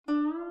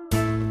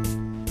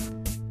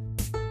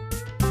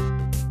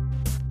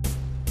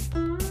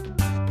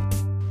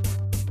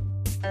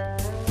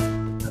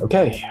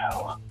Okay,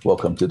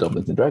 welcome to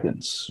Dumplings and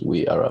Dragons.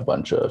 We are a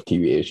bunch of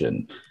Kiwi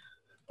Asian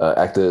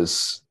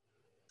actors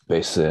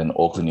based in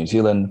Auckland, New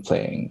Zealand,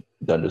 playing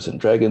Dungeons and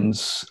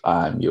Dragons.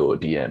 I'm your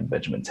DM,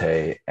 Benjamin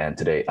Tay, and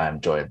today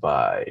I'm joined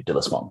by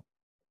Dillis Mong.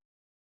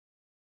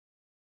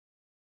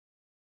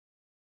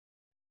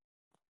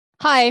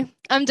 Hi,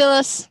 I'm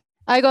Dillis.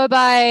 I go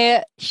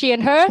by she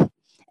and her,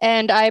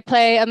 and I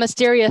play a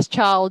mysterious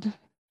child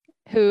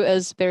who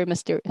is very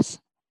mysterious.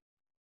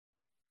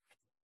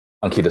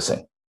 Ankita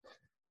Singh.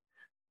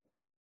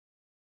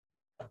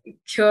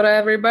 Kia ora,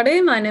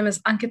 everybody. My name is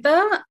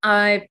Ankita.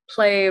 I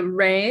play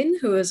Rain,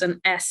 who is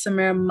an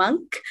Aasimar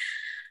monk.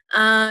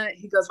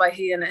 He goes by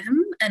he and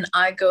him, and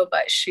I go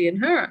by she and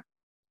her.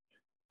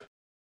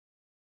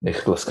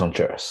 Nicholas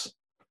Contreras.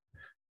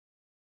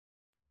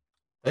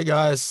 Hey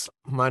guys,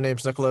 my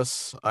name's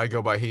Nicholas. I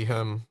go by he,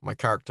 him. My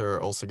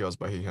character also goes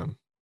by he, him.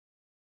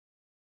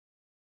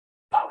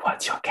 But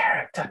what's your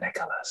character,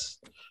 Nicholas?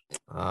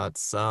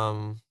 It's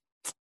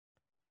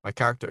my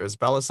character is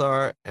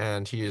Belisar,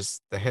 and he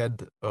is the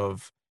head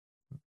of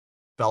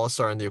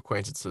Belisar and the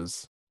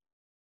Acquaintances.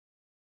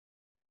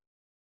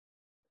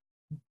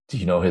 Do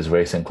you know his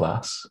race and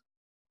class?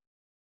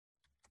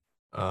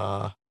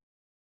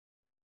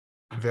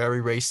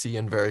 Very racy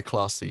and very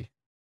classy.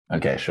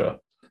 Okay, sure.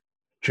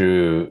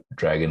 True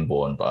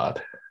Dragonborn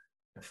Bard.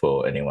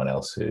 For anyone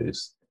else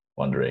who's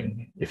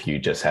wondering, if you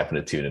just happen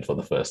to tune in for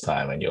the first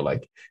time and you're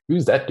like,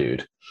 who's that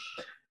dude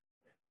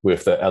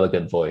with the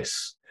elegant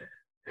voice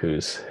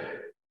who's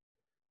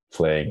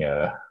playing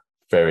a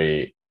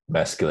very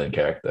masculine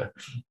character?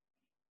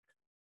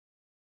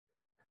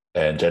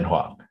 And Jen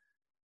Huang.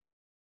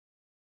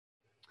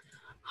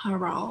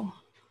 Hello.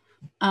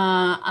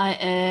 I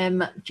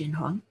am Jin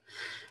Huang.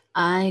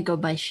 I go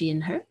by she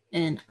and her,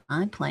 and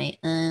I play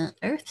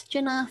Earth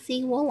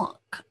Genasi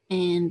Warlock,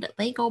 and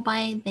they go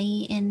by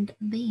they and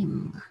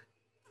them.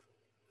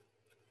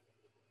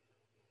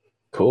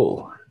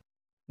 Cool.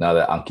 Now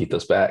that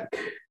Ankita's back,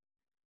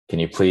 can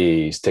you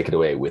please take it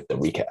away with the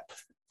recap?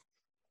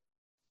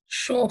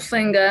 Sure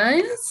thing,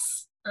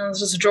 guys. I was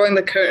just drawing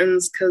the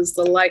curtains because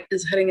the light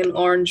is hitting an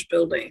orange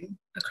building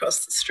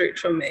across the street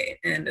from me,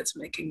 and it's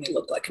making me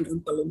look like an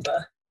Oompa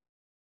Loompa.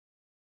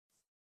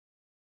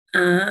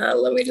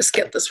 Let me just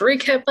get this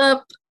recap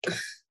up.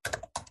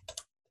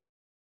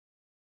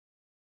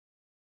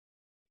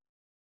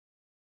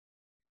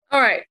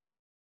 All right.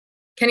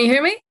 Can you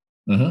hear me?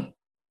 Mm-hmm.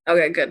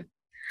 Okay, good.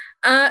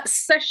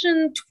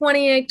 Session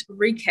 28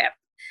 recap.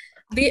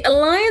 The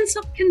Alliance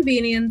of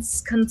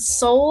Convenience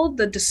consoled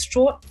the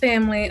distraught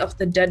family of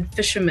the dead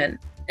fisherman,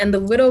 and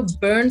the widow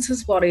burns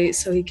his body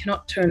so he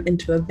cannot turn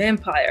into a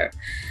vampire.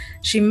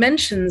 She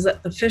mentions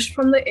that the fish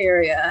from the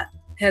area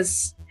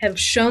have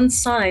shown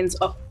signs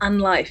of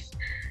unlife,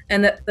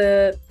 and that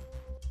the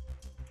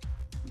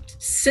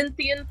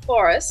Cynthian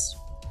forest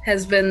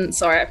has been,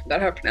 sorry, I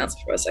forgot how to pronounce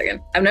it for a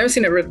second. I've never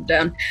seen it written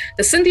down.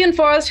 The Cynthian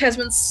forest has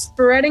been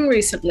spreading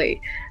recently.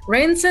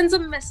 Rain sends a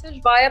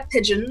message via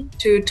pigeon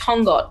to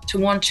Tongod to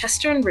warn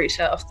Chester and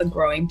Rita of the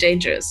growing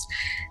dangers.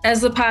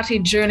 As the party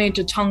journey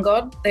to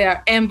Tongod, they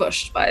are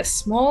ambushed by a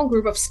small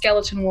group of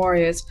skeleton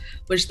warriors,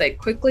 which they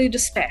quickly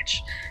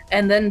dispatch.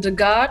 And then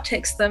Dagar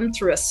takes them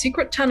through a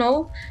secret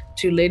tunnel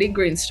to Lady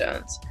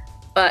Greenstone's.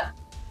 But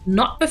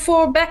not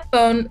before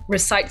Backbone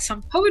recites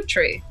some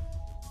poetry.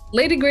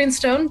 Lady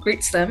Greenstone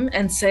greets them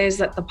and says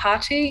that the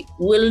party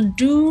will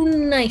do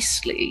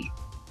nicely.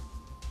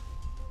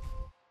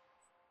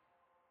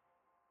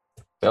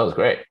 That was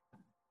great.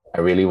 I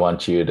really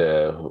want you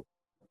to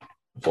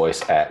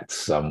voice act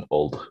some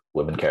old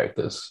women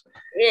characters.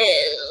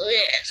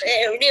 Yes,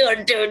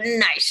 will do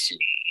nicely.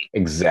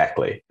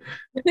 Exactly.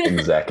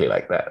 Exactly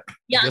like that.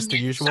 Just the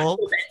usual.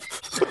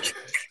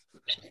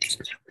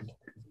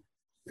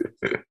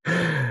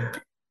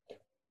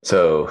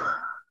 So,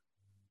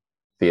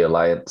 the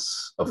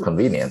Alliance of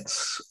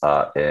Convenience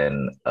are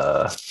in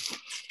a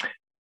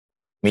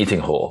meeting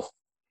hall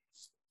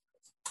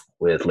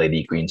with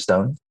Lady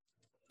Greenstone,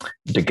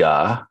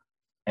 Dagar,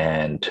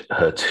 and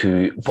her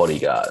two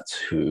bodyguards,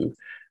 who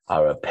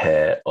are a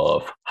pair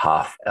of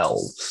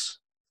half-elves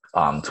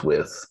armed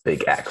with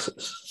big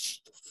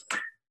axes.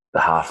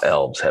 The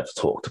half-elves have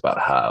talked about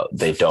how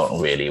they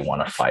don't really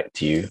want to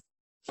fight you,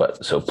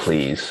 but so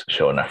please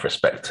show enough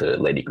respect to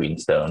Lady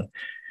Greenstone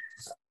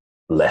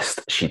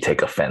lest she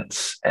take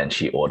offense and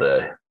she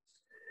order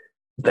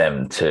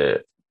them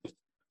to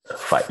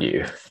fight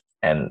you.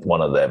 And one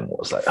of them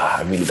was like,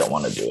 I really don't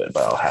want to do it,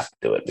 but I'll have to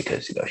do it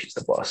because, she's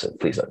the boss. So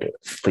please don't do it.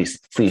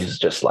 Please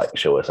just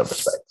show her some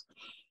respect.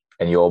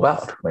 And you all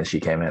bowed when she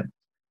came in.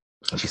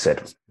 And she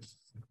said,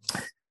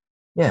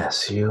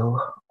 yes, you'll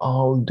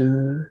all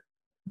do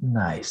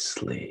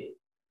nicely.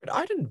 But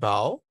I didn't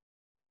bow.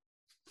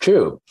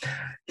 True.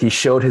 He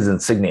showed his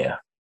insignia.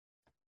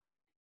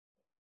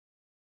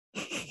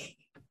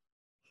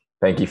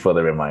 Thank you for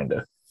the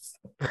reminder.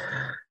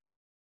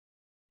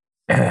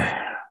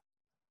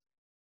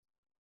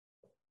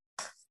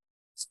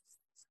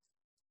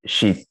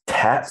 She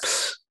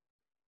taps.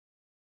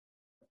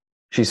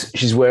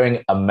 She's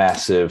wearing a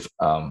massive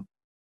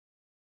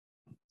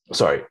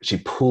sorry, she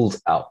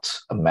pulls out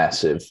a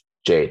massive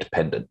jade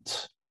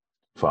pendant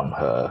from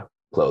her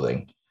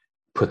clothing,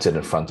 puts it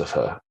in front of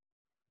her,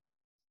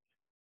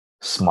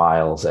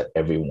 smiles at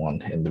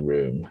everyone in the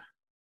room.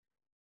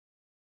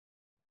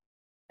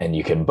 And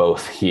you can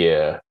both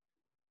hear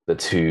the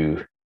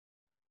two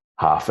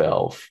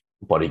half-elf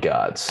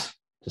bodyguards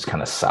just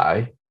kind of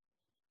sigh.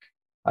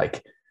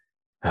 Like,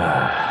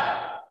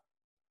 it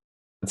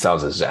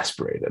sounds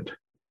exasperated.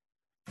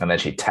 And then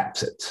she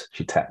taps it.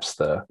 She taps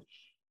the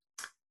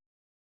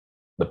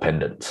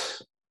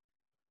pendant.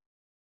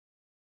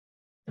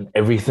 And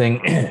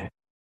everything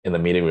in the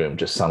meeting room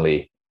just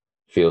suddenly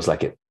feels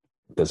like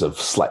there's a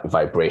slight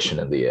vibration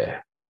in the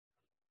air.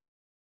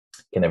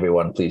 Can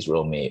everyone please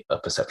roll me a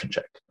perception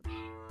check?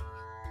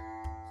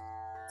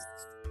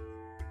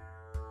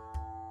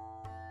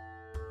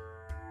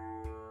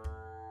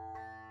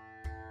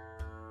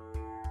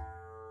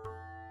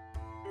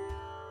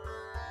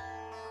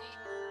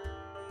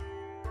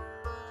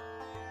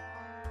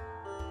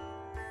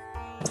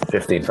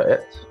 $15 for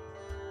it.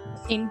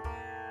 15.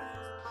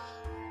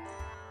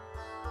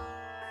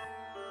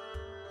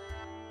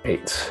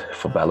 8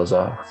 for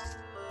Balazar.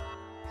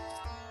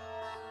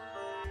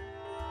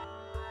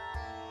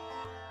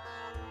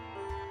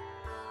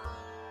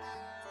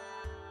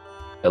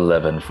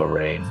 11 for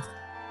Rain.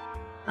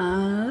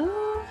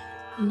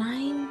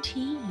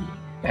 19.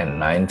 And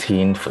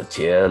 19 for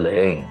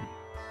Jieling.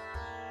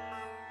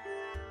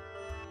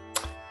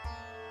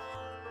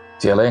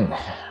 Jieling,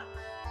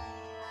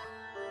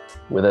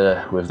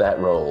 with that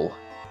roll,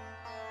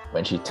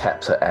 when she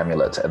taps her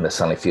amulet and it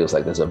suddenly feels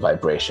like there's a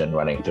vibration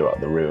running throughout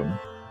the room,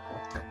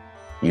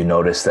 you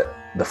notice that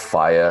the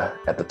fire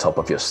at the top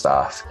of your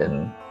staff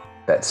in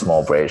that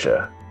small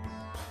brazier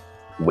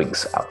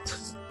winks out.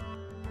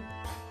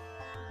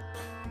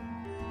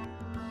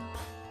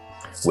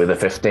 With a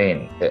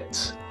 15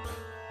 hit,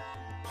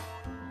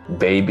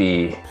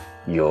 baby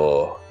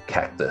your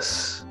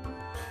cactus,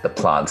 the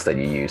plants that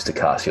you use to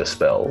cast your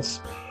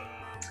spells,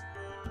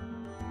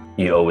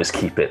 you always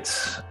keep it,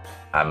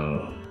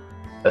 I'm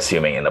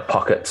assuming, in a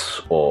pocket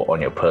or on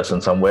your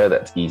person somewhere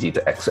that's easy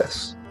to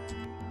access.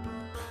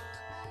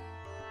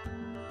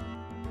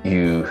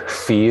 You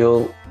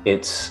feel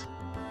it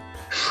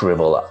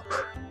shrivel up.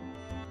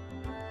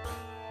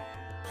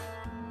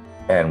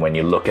 And when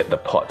you look at the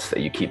pot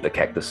that you keep the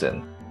cactus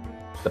in,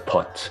 the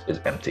pot is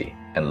empty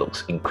and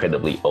looks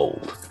incredibly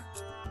old.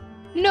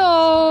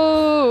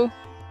 No!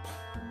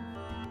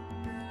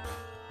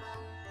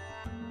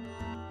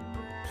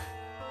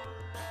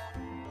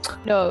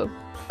 No.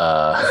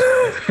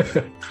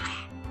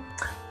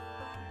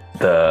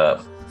 The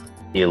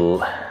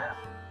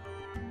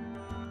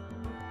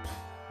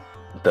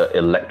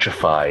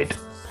electrified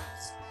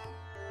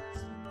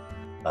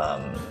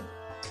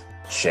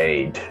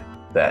shade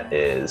that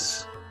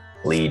is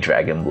Lee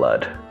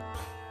Dragonblood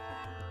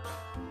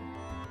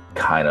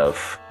kind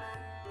of,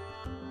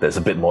 there's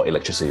a bit more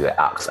electricity that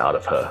arcs out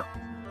of her,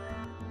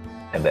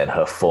 and then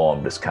her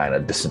form just kind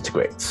of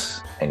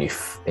disintegrates, and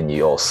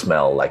you all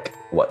smell like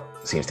what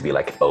seems to be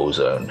like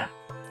ozone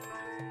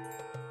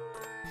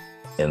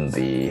in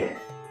the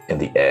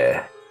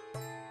air.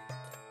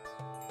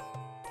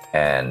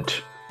 And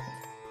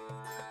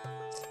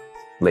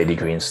Lady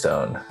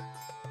Greenstone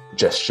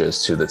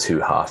gestures to the two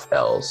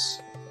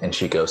half-elves, and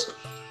she goes,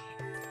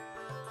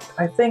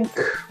 I think...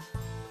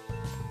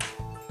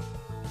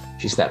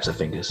 She snaps her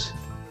fingers.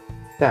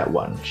 That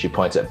one. She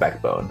points at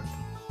Backbone.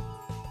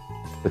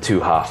 The two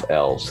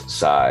half-elves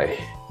sigh,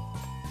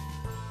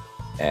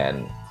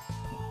 and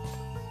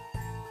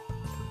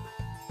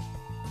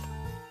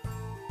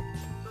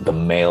the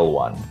male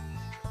one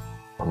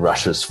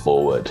rushes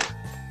forward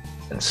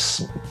and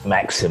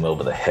smacks him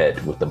over the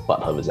head with the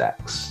butt of his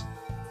axe.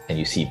 And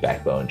you see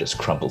Backbone just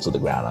crumple to the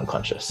ground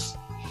unconscious.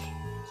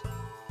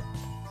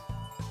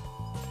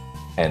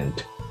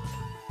 And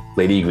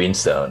Lady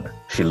Greenstone,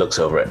 she looks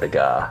over at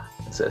Dagar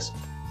and says,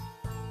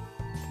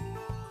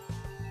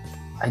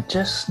 I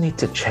just need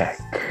to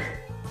check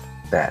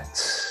that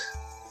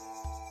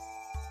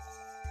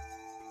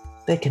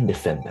they can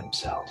defend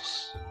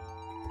themselves.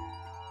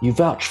 You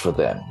vouch for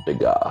them,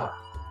 Dagar.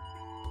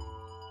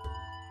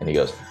 And he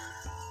goes,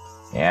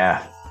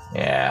 yeah,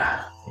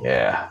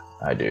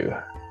 I do.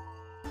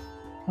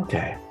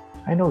 Okay,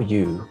 I know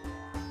you.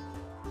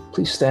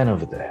 Please stand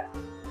over there.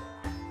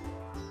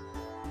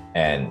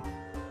 And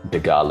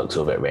Dagar looks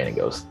over at Rain and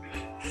goes,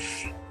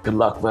 good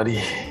luck,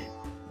 buddy.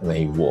 And then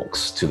he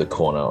walks to the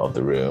corner of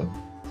the room.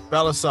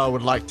 Belisar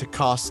would like to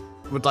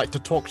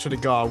talk to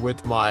Dagar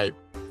with my,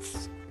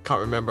 can't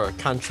remember,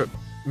 cantrip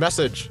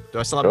message. Do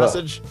I still have a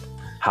message?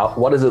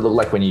 What does it look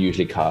like when you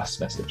usually cast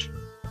message?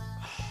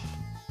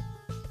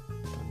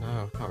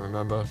 No, can't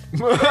remember.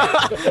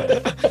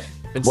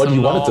 What do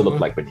you want it to look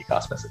like when you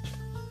cast message?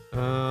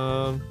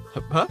 Huh?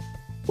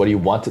 What do you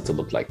want it to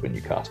look like when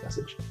you cast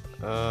message?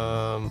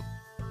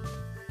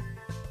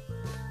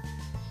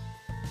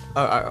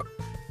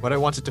 What I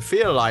want it to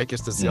feel like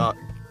is this. The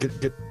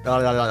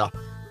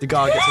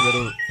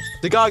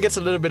guy gets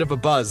a little bit of a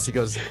buzz. He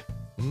goes,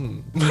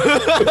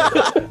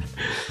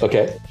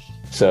 Okay,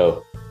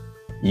 so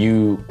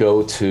you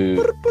go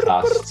to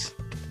cast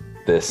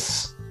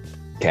this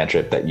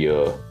cantrip that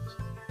you're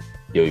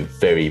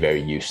very,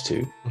 very used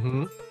to,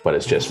 but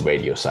it's just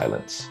radio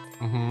silence.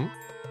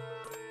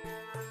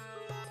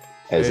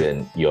 As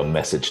in, your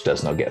message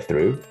does not get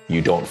through.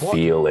 You don't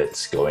feel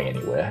it's going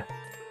anywhere.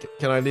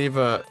 Can I leave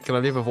a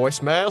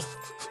voicemail?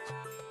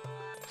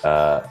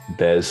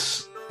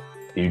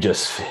 You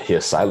just hear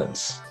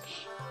silence.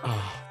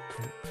 Oh,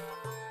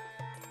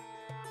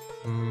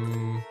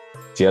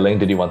 Jieling,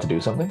 did you want to do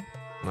something?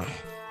 no.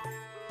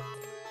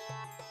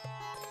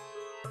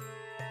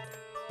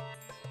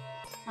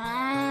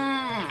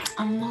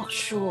 I'm not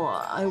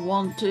sure. I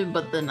want to,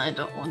 but then I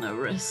don't want to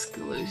risk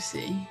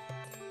Lucy.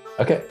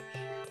 Okay.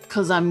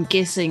 Because I'm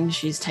guessing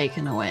she's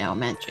taken away our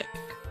magic.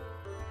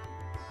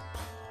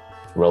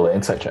 Roll an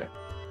insight check.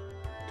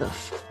 The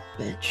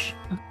bitch.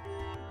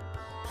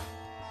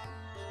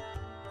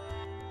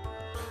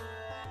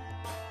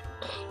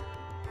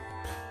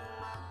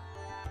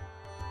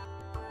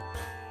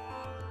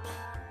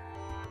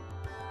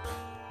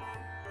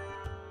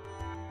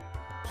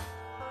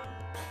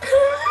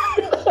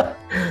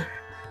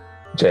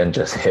 Jen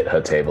just hit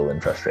her table in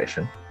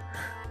frustration,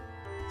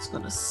 It's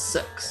got a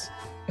 6.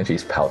 and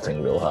she's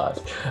pouting real hard.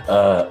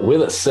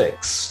 With a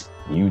 6,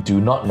 you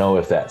do not know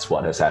if that's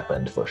what has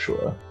happened for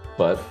sure,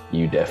 but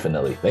you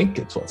definitely think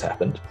it's what's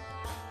happened.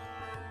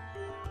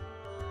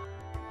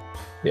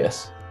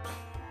 Yes.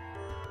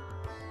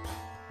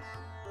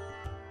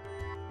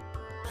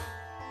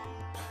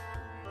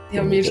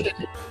 You're muted.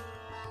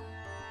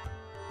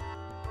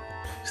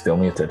 Still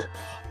muted.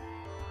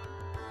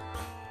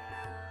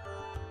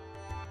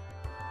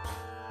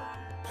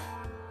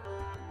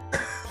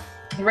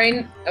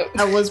 Rain. Oh.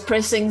 I was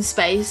pressing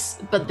space,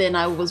 but then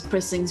I was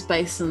pressing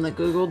space in the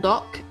Google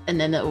Doc, and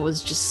then it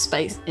was just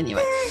space.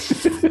 Anyway.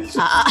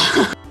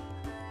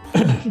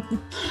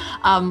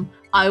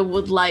 I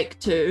would like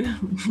to.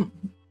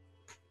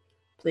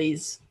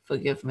 Please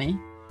forgive me,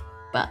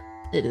 but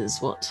it is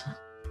what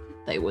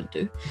they would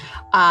do.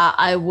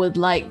 I would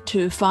like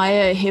to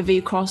fire a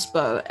heavy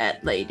crossbow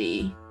at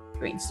Lady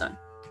Greenstone.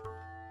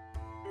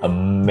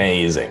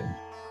 Amazing.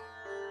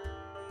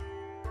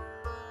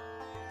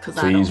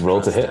 Please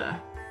roll to hit.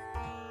 Her.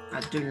 I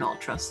do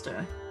not trust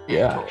her.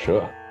 Yeah,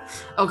 sure.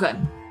 Okay.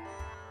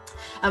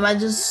 Am I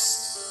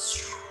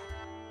just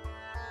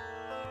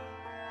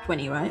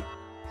 20, right?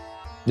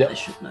 Yep. I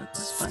should know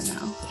this by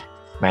now.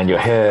 Man, your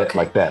hair Okay.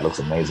 like that looks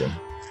amazing.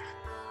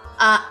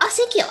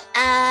 Thank you.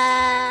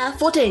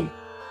 14.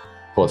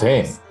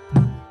 14.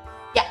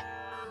 Yeah.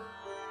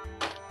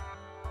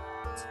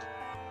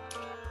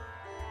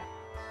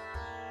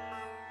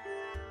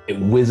 It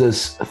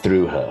whizzes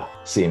through her,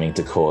 seeming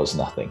to cause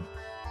nothing.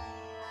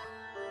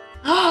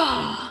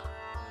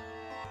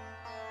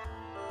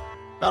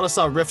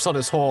 Balasar riffs on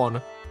his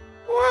horn.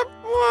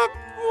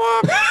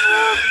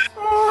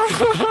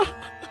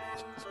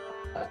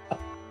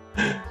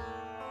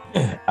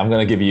 I'm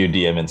gonna give you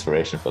DM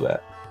inspiration for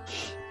that.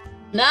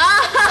 No,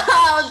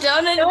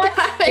 don't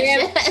encourage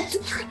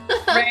it.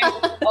 Rain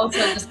also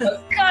just goes,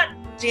 God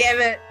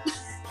damn it.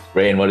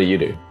 Rain, what do you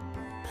do?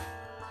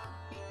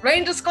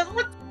 Rain just goes,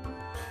 what?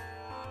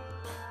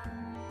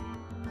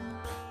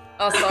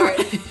 Oh, sorry.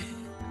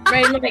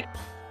 Rain like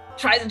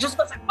tries, just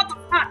goes like, what the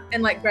fuck?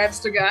 And like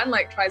grabs the gun,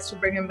 like tries to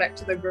bring him back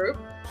to the group.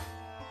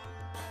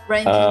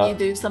 Rain, can you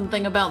do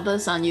something about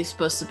this? Aren't you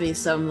supposed to be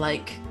some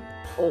like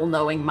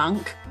all-knowing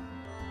monk?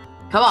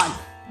 Come on.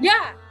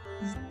 Yeah,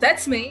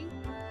 that's me.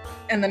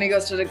 And then he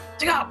goes to the,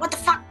 God, what the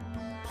fuck?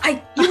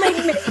 You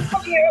made me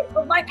come here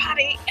with my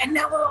party, and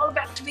now we're all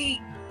about to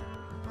be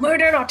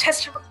murdered or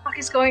tested. What the fuck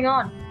is going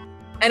on?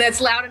 And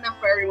it's loud enough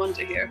for everyone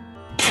to hear.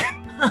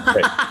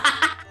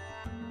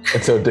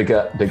 And so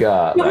Degas,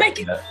 You're like,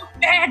 making me look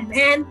bad,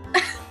 man.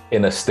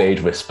 in a stage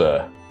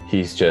whisper,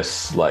 he's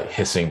just like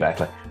hissing back,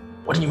 like,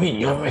 "What do you mean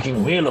you're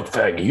making me look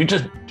faggy? You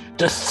just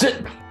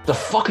sit the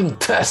fucking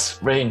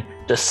test, Rain.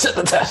 Just sit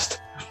the test."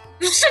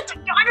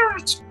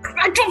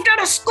 I dropped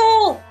out of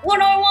school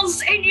when I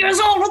was 8 years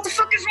old. What the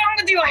fuck is wrong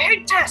with you? I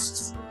hate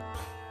tests.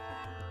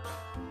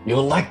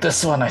 You'll like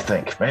this one, I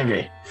think.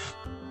 Maybe.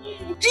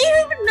 Do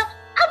you even know?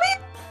 Are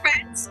we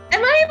friends?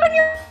 Am I even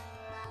your...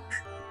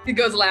 He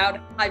goes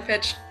loud, high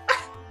pitch.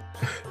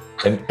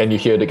 And you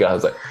hear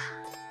Degas like,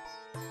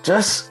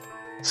 "Just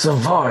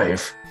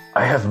survive.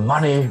 I have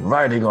money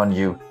riding on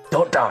you.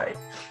 Don't die."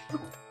 You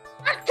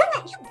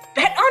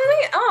bet on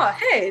me? Oh,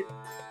 hey.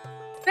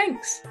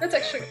 Thanks. That's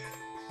actually...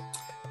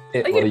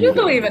 What you are do doing?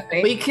 believe in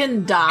me. We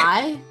can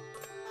die.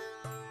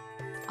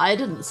 I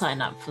didn't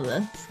sign up for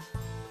this.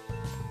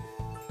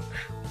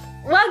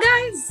 Well,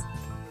 guys.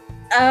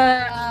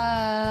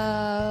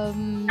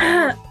 Um,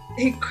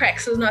 He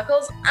cracks his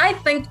knuckles. I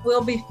think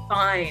we'll be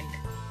fine.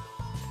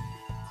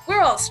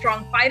 We're all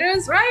strong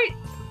fighters, right?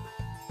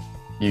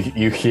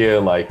 You hear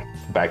like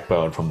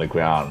Backbone from the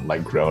ground,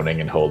 like groaning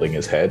and holding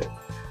his head.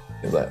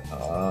 He's like,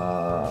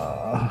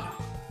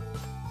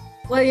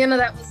 Well, you know,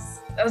 that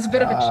was a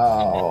bit of a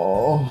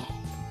ow,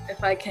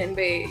 if I can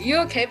be. You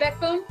okay,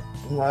 Backbone?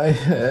 my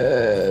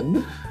head.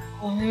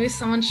 Oh, maybe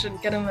someone should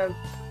get him a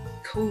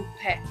cool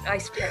pack,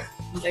 ice pack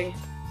thing.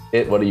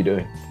 What are you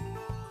doing?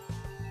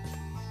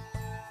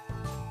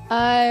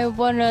 I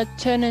wanna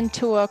turn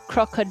into a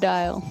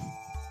crocodile.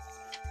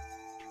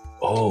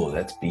 Oh,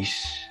 that's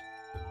beast.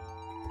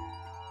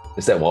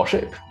 Is that wall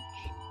shape?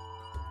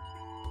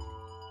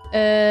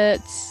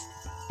 It's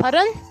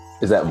pardon?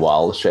 Is that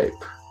wall shape?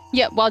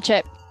 Yep, wild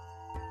shape.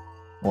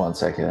 1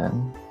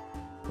 second.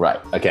 Right.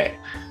 Okay.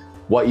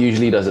 What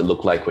usually does it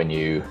look like when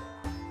you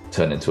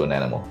turn into an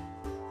animal?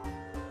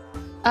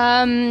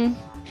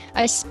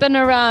 I spin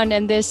around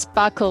and there's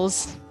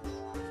sparkles.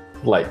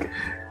 Like,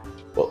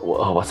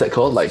 what's that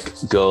called? Like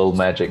girl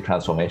magic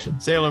transformation.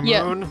 Sailor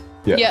Yeah. Moon.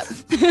 Yep.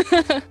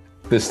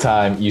 This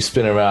time you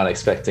spin around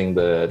expecting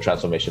the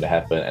transformation to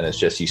happen, and it's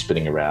just you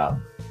spinning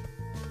around,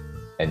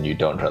 and you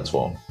don't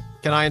transform.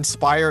 Can I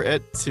inspire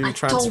it to I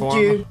transform? told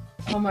you.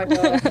 Oh my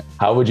god.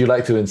 How would you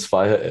like to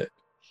inspire it?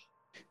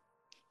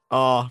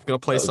 Oh, I'm gonna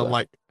play What was some that?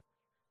 like.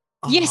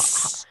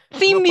 Yes. I'm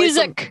Theme gonna play some-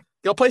 music.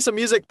 Gonna play some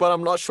music, but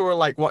I'm not sure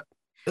like what.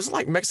 Is it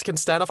like Mexican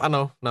standoff? I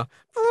know. No.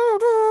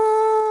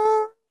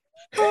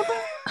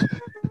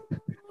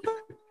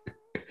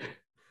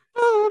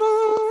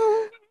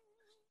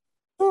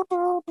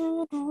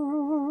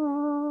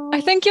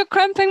 I think you're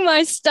cramping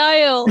my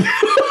style.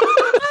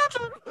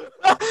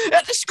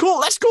 That's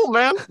cool. That's cool,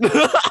 man.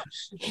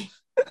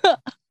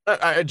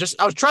 I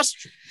was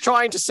just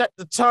trying to set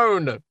the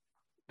tone.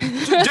 Do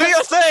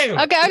your thing.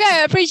 Okay,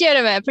 I appreciate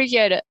it, man.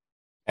 Appreciate it.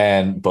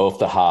 And both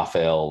the half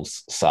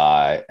elves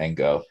sigh and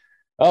go,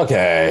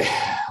 "Okay,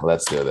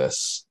 let's do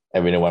this."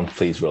 Everyone,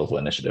 please roll for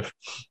initiative.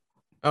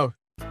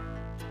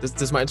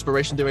 Does my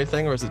inspiration do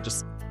anything, or is it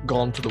just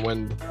gone to the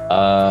wind?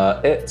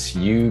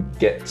 You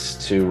get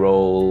to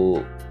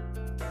roll.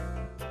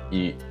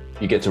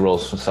 You get to roll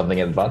for something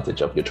at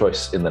advantage of your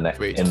choice in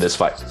Sweet. in this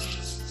fight.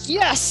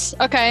 Yes.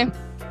 Okay.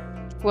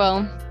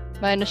 Well,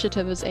 my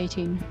initiative is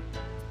 18.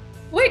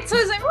 Wait, so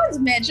is everyone's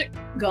magic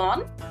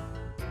gone?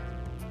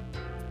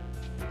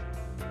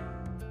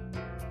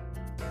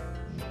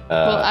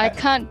 Well, I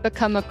can't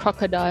become a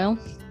crocodile.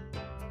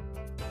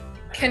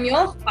 Can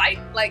y'all fight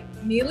like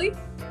melee?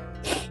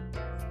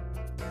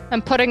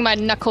 I'm putting my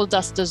knuckle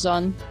dusters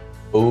on.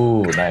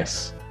 Oh,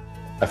 nice.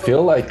 I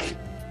feel like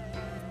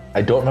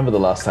I don't remember the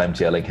last time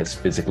Tialing has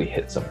physically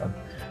hit someone.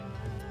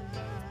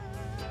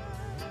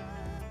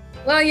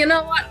 Well, you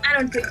know what? I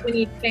don't think we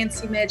need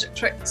fancy magic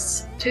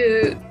tricks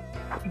to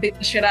beat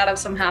the shit out of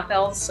some half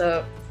elves,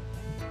 so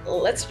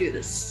let's do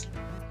this.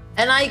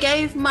 And I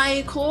gave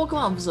my claw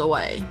gloves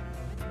away.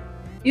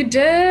 You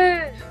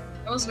did!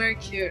 That was very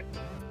cute.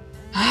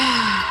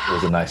 It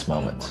was a nice It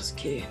moment. was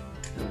cute.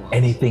 It was.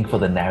 Anything for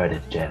the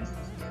narrative, Jen.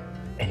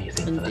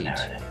 Anything for the Indeed.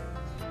 narrative.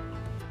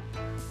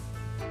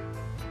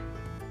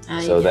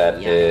 Ah, So yeah,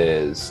 that yeah.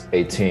 is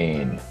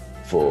 18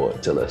 for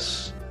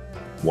Dillis,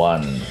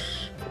 1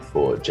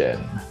 for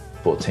Jen,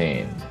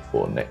 14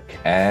 for Nick,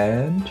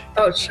 and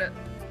Oh shit.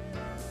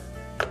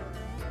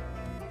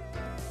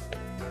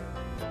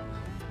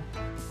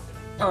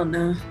 Oh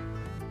no.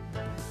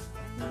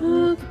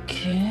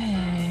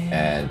 Okay.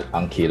 and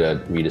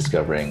Ankita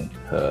rediscovering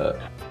her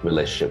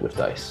relationship with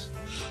dice.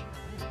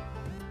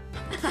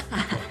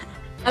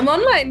 I'm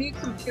on my new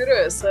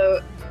computer,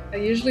 so I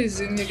usually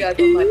zoom you guys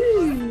on my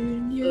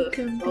Your the-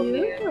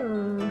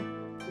 computer.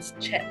 this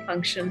chat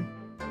function.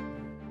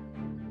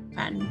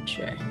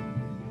 Fancy.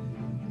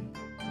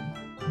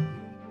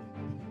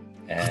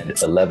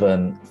 And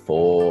 11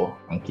 for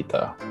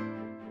Ankita.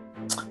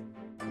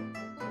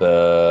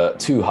 The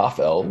two half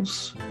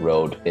elves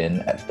rolled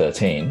in at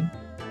 13,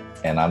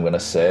 and I'm gonna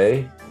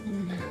say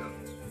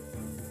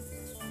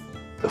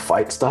the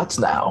fight starts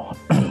now.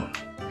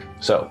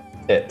 So,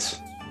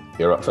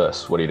 you're up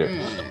first. What do you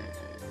do?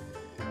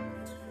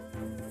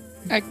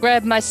 I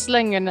grab my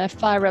sling and I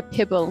fire a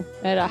pebble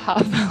at a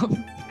half elf.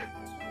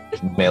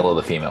 Male or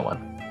the female one?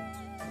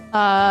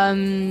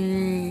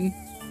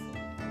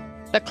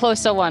 The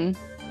closer one,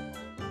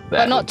 but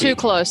That not would too be-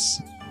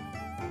 close.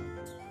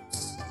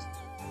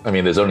 I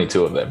mean, there's only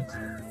two of them.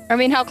 I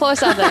mean, how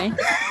close are they?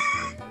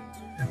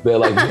 They're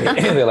like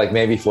they're like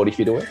maybe 40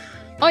 feet away.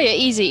 Oh yeah,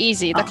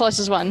 easy. The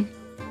closest one.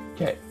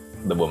 Okay,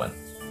 the woman.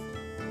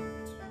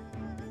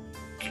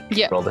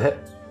 Yeah. Roll the hit.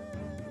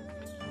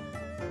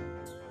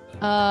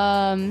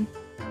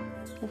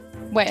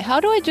 Wait, how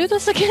do I do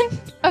this again?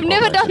 I've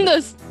never my done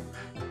this.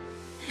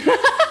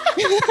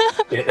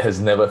 It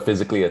has never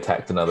physically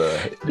attacked another.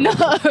 No.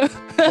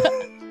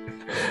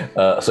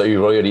 So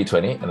you roll your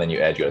d20 and then you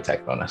add your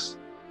attack bonus.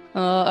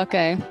 Oh,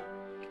 okay.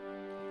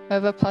 I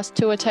have a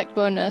 +2 attack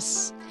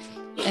bonus,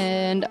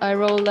 and I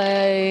roll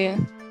a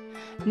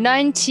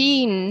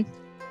 19.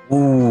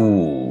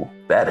 Ooh,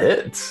 that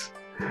hits.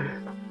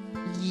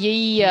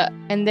 Yeah,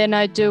 and then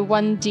I do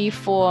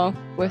 1d4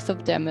 worth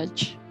of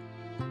damage.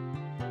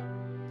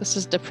 This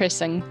is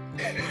depressing.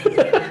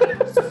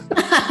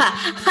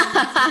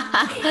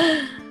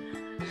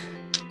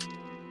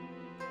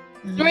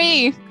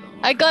 3.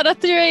 I got a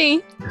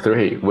 3.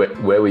 3.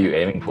 Where were you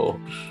aiming for?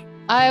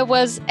 I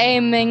was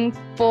aiming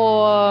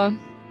for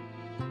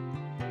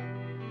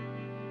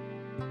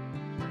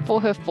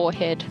for her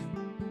forehead.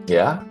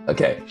 Yeah.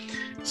 Okay.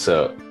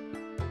 So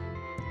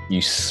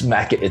you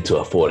smack it into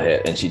her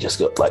forehead, and she just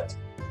goes like,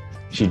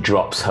 she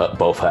drops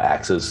both her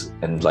axes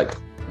and like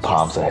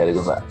palms her head. It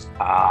goes like,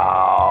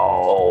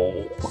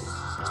 ow!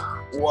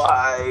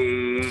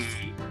 Why?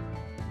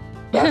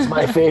 That's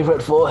my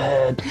favorite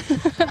forehead.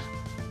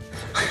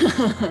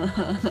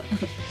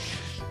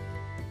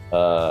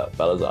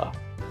 Balazar.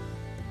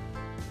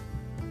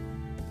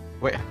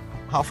 Wait,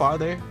 how far are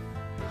they?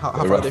 How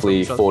far Roughly are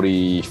they from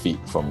 40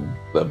 feet from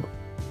the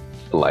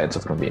Alliance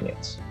of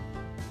Convenience.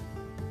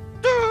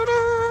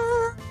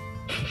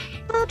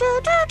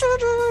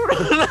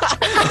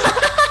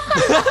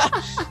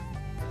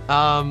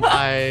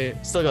 I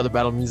still got the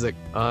battle music.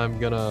 I'm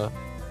gonna.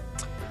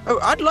 Oh,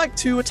 I'd like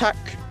to attack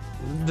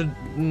the.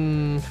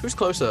 Who's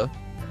closer?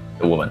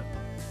 The woman.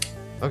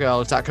 Okay,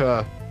 I'll attack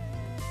her.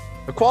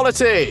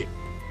 Equality.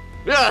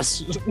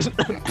 Yes.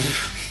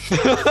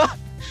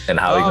 And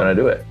how are you gonna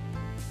do it?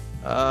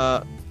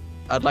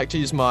 I'd like to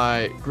use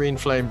my green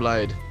flame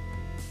blade.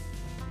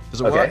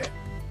 Does it Okay. work?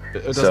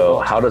 It doesn't So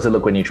work. how does it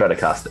look when you try to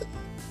cast it?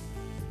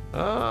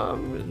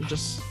 It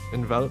just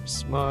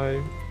envelops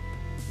my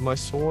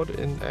sword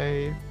in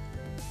a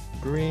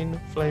green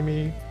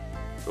flamey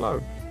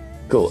glow.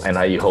 Cool. And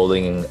are you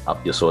holding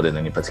up your sword in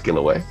any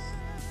particular way?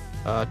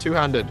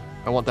 Two-handed.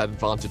 I want that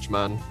advantage,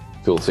 man.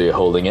 Cool. So you're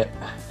holding it.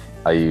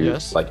 Are you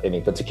Yes. like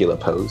any particular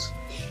pose?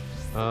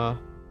 I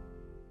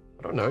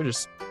don't know.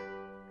 Just, I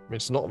mean,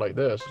 it's not like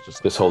this. It's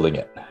Just holding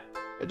it.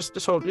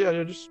 just hold.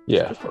 Yeah. Just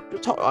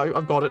hold,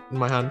 I've got it in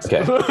my hands.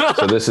 Okay.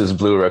 So this is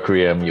Blue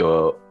Requiem,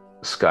 your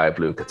sky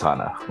blue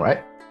katana,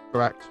 right?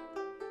 Correct.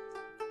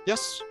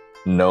 Yes.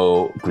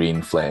 No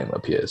green flame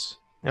appears.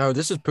 No,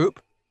 this is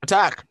poop.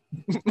 Attack.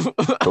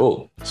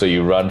 Cool. So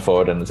you run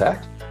forward and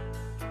attack?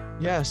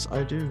 Yes,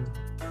 I do.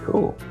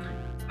 Cool.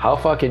 How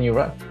far can you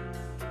run?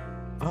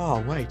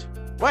 Oh, wait.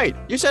 Wait,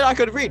 you said I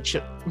could reach.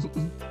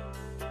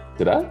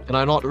 Did I? Can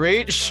I not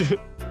reach?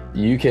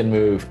 You can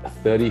move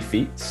 30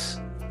 feet,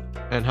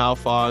 And how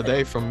far are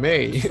they from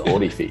me?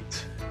 40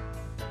 feet.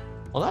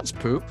 Well, that's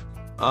poop.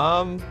 You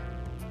know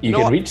can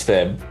what? reach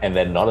them and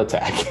then not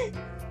attack.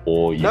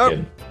 Or you Nope.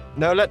 can...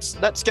 No, let's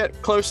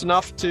get close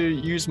enough to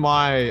use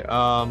my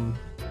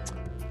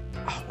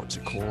what's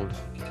it called?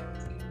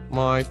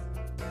 My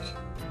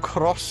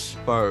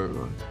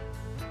crossbow.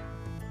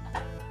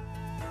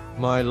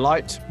 My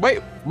light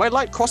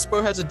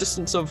crossbow has a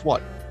distance of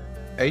what?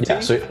 80? Yeah,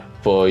 so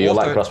for your Or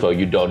light 30. crossbow,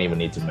 you don't even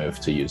need to move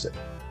to use it.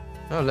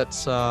 No,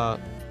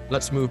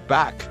 let's move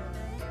back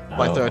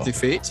by Oh, 30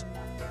 feet.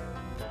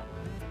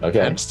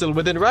 Okay. And still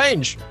within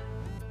range.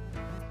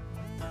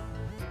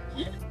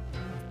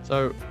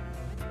 So,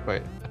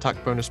 wait,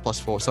 attack bonus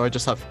 +4. So I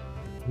just have,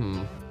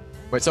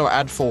 Wait, so I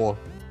add 4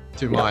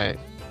 to my.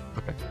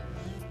 Okay.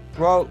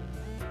 Roll.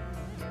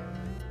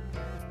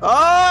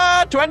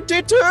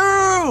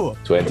 22.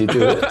 22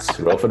 hits.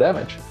 Roll for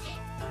damage.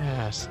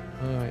 Yes.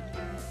 All right.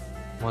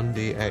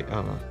 1d8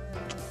 armor.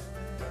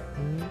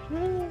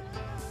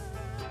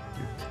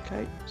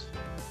 Okay.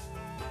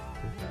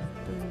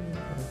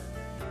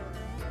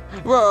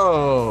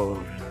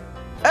 Whoa!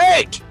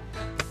 8!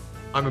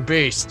 I'm a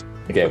beast.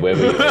 Okay, where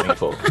were you aiming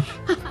for?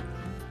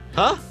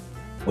 Huh?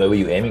 Where were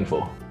you aiming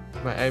for?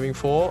 Am I aiming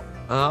for?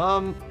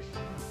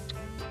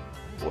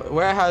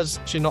 Where has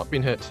she not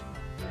been hit?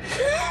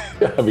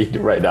 I mean,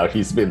 right now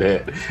he's been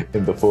hit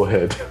in the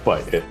forehead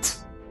by it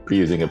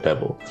using a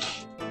pebble.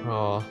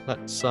 Oh,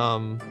 let's you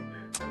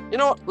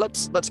know what?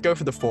 Let's go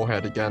for the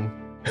forehead again.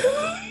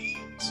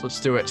 So let's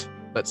do it.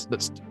 Let's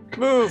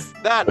move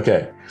that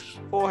Okay,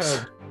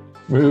 forehead.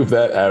 move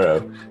that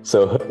arrow.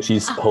 So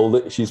she's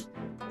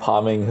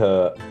palming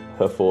her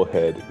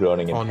forehead,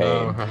 groaning in Oh pain.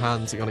 no, her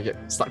hands are gonna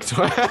get stuck to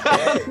her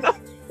hand.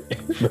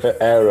 The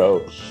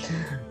arrow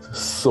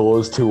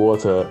soars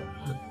towards her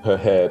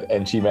head,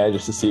 and she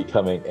manages to see it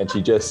coming, and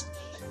she just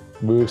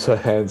moves her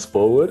hands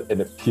forward, and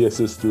it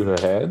pierces through her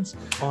hands,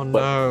 Oh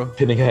But- no.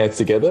 pinning her hands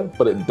together,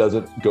 but it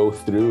doesn't go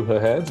through her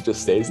hands, it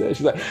just stays there.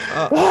 She's like,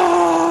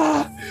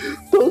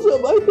 those are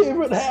my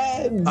favorite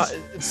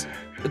hands.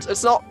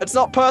 It's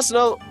not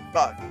personal.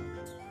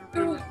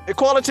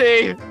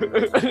 Equality.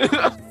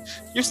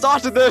 You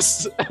started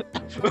this.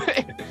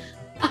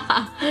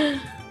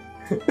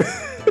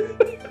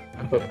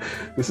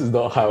 This is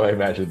not how I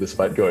imagined this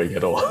fight going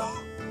at all.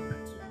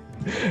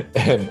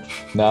 And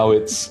now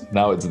it's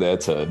their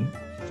turn.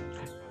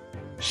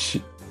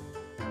 She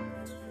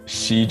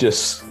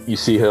just, you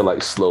see her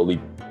like slowly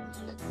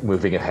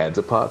moving her hands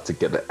apart to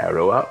get the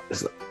arrow out.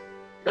 It's like,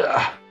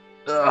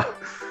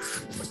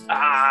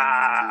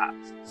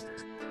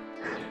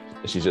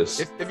 she's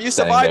just If you standing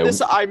survive there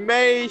this, I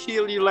may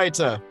heal you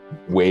later.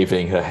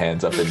 waving her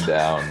hands up and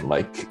down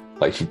like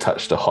she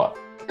touched a hot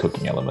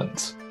cooking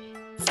element.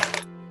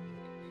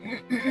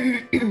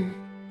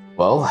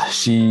 Well,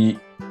 she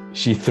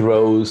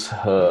throws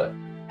her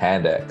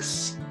hand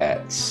axe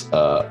at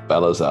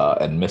Balazar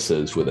and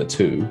misses with a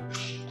 2,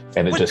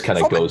 and it just kind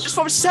of goes.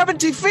 from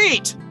 70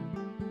 feet.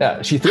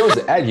 Yeah, she throws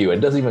it at you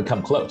and doesn't even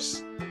come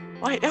close.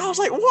 I was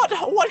like,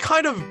 what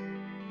kind of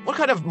What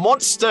kind of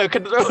monster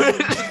can throw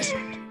it?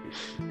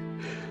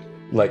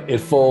 Like it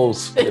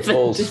falls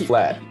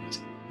flat in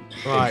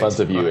Right. front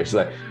of you. It's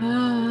like,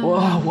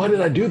 wow, why did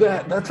I do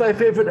that? That's my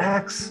favorite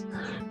axe.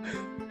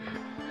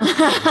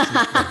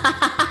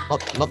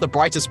 Not the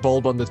brightest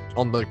bulb on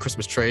the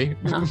Christmas tree.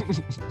 No.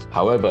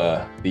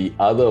 However, the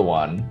other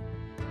one,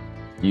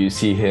 you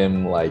see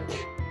him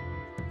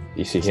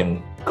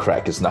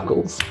crack his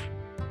knuckles.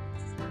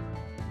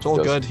 It's all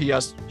Goes, good. He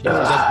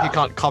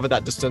can't cover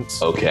that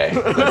distance. Okay,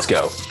 let's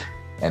go.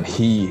 And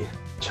he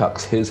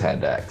chucks his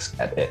hand axe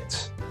at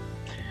it.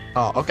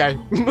 Oh, okay.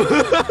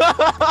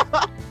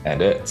 And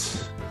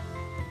it,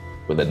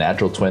 with a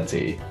natural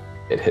 20,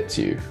 it hits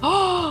you.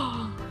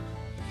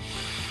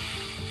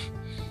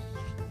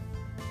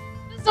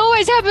 This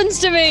always happens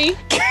to me.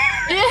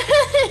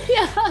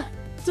 Yeah,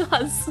 it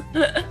does.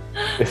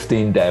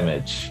 15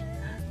 damage.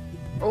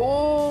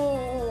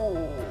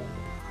 Oh.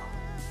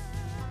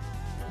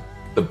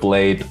 The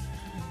blade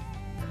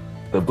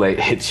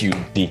hits you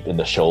deep in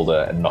the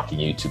shoulder and knocking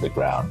you to the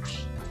ground.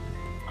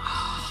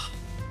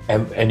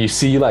 And you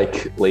see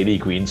like Lady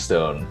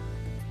Greenstone,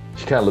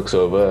 she kind of looks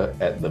over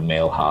at the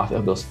male half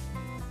and goes,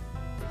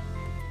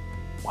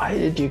 "Why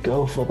did you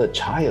go for the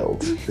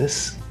child?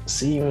 This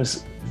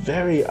seems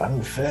very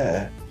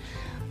unfair."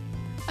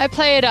 I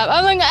play it up.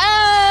 I'm like, oh,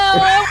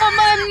 I want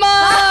my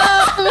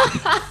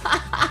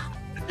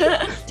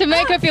mom to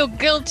make her feel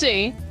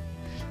guilty.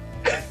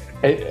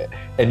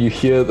 And you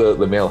hear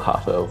the male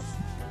half elf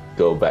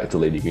go back to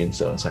Lady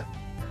Greenstone. It's like,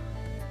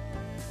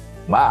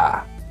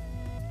 "Ma,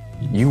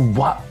 you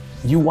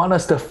want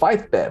us to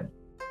fight them?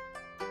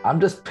 I'm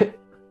just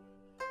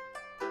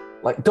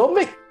don't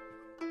make.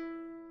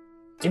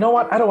 You know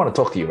what? I don't want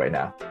to talk to you right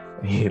now."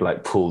 And he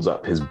like pulls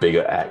up his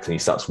bigger axe and he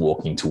starts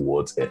walking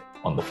towards it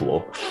on the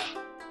floor.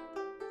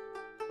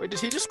 Wait, did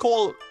he just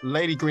call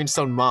Lady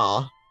Greenstone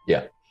Ma?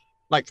 Yeah.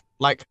 Like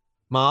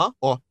Ma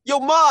or Yo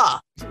Ma?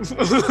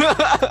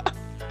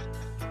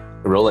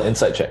 Roll an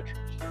insight check.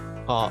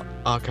 Oh,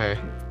 okay.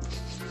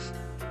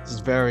 This is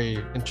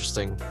very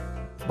interesting.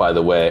 By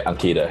the way,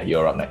 Ankita,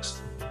 you're up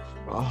next.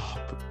 Oh,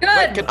 Good.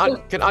 wait,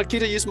 can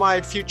Ankita use my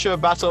future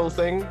battle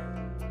thing,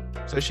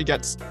 so she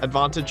gets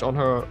advantage on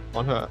her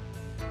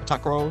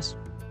attack rolls?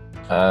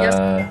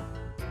 Amulet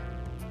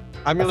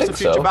think of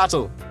future so.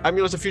 battle.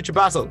 Amulet of future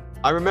battle.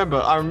 I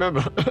remember.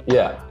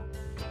 Yeah.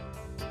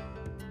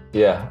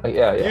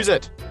 Use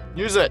it.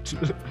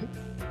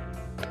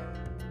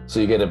 So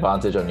you get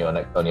advantage on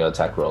your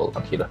attack roll,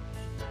 Ankita.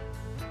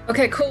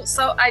 Okay, cool.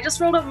 So I just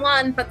rolled a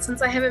 1, but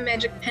since I have a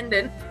magic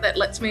pendant that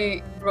lets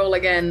me roll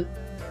again,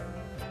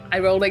 I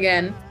rolled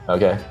again,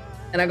 Okay.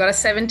 and I got a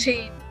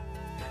 17,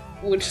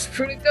 which is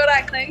pretty good,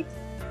 I think.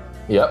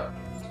 Yep.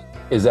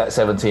 Is that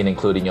 17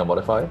 including your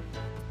modifier?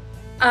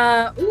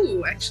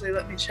 Actually,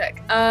 let me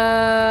check.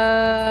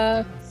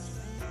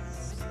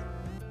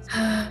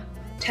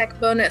 Attack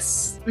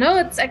bonus. No,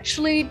 it's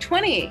actually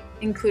 20,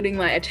 including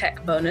my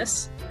attack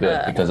bonus.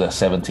 Good, because a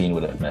 17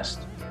 would have missed.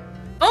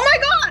 Oh my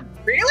god!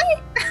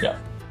 Really? Yeah.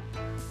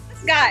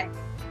 This guy.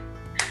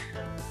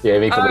 You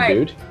aiming for All the right.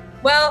 dude?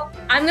 Well,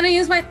 I'm gonna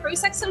use my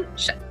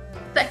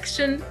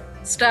 3-section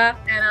staff,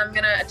 and I'm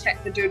gonna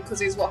attack the dude because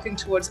he's walking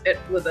towards it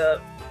with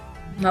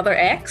another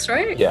axe,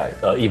 right?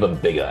 Yeah, even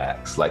bigger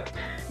axe. Like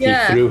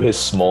Yeah. he threw his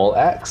small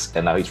axe,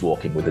 and now he's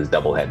walking with his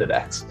double-handed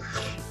axe.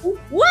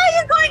 Why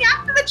are you going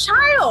after the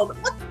child?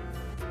 What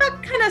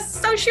kind of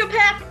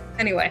sociopath?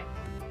 Anyway,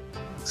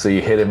 So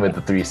you hit him with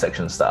the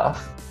 3-section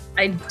staff.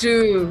 I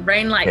do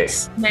rain Okay,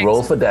 lights. Next.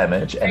 roll for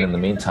damage, and in the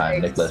meantime,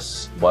 Right.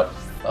 Nicholas,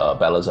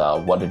 Balazar,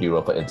 what did you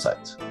roll for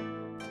insight?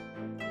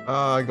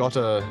 I got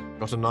a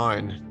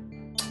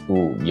 9.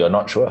 Ooh, you're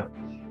not sure.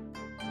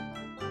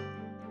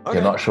 Okay,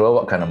 You're not sure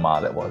what kind of ma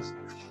that was.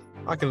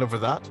 I can live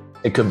with that.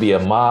 It could be a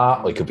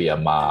ma, or it could be a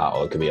ma,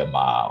 or it could be a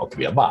ma, or it could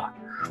be a ma.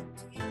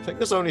 I think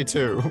there's only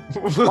 2.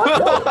 What?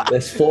 No,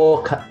 there's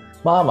 4.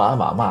 Ma.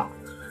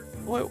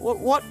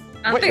 What?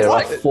 I Wait, think There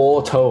are so.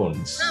 4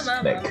 tones,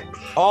 Ma. Nick.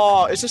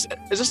 Oh, is this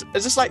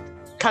like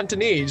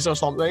Cantonese or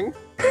something?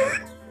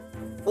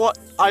 What?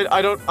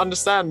 I don't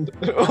understand.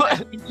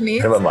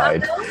 Never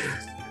mind.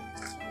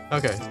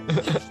 Okay.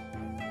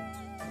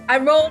 I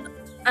rolled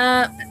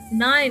 9.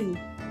 9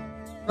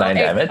 8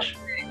 damage.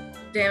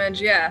 damage,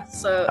 yeah.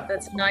 So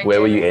that's 9. Where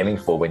were you damage. aiming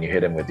for when you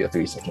hit him with your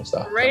 3-section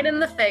staff? Right in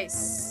the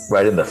face.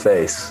 Right in the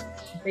face.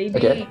 Baby.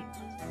 Okay.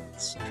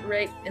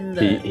 Straight in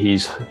the.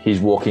 He's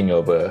walking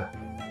over,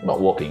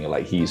 not walking,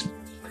 like he's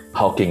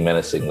hulking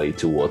menacingly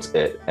towards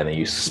it, and then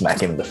you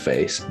smack him in the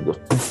face and goes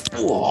poof,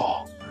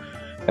 whoa.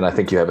 And I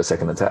think you have a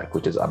second attack,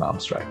 which is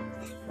unarmed strike,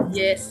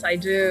 Yes, I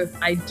do.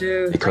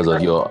 because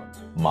of your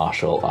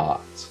martial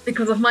arts.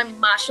 Because of my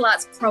martial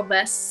arts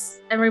prowess,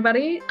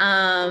 everybody.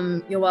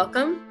 You're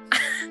welcome.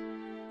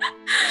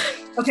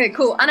 Okay,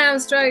 cool.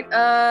 Unarmed strike.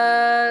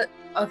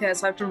 Okay,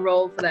 so I have to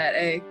roll for that,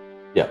 eh?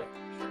 Yeah.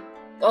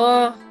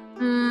 Oh,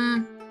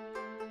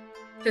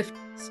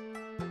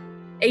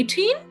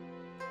 18?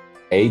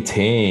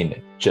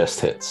 18 just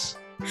hits.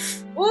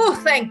 Oh,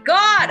 thank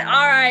God.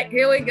 All right,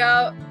 here we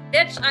go.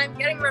 Bitch, I'm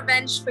getting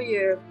revenge for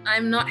you.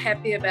 I'm not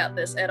happy about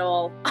this at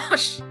all. Oh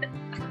shit.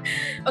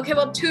 Okay,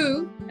 well,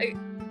 two.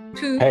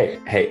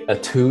 Hey, a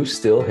 2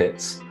 still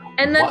hits.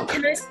 And then What?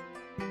 can I?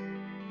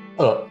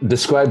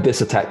 Describe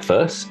this attack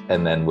first,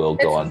 and then we'll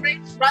go on.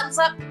 Runs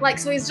up, like,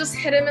 so he's just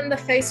hit him in the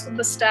face with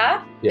the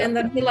staff, Yeah. and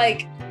then he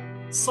like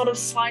sort of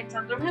slides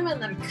under him, and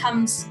then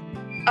comes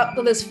up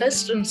with his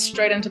fist and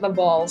straight into the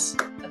balls.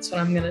 That's what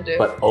I'm gonna do.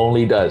 But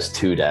only does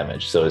 2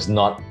 damage, so it's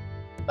not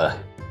a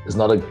It's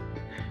not a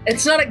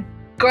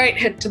great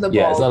hit to the balls.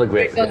 yeah, it's not a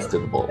great It hit goes to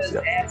the balls. his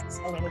Yeah. ass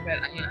a little bit.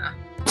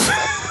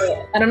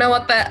 I don't know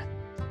what that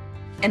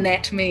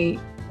anatomy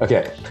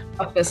Okay,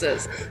 of this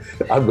is.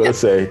 I'm gonna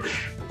say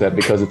that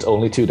because it's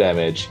only 2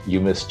 damage, you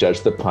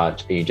misjudged the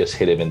punch and you just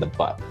hit him in the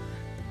butt.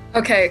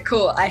 Okay,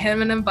 cool. I hit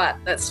him in the butt.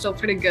 That's still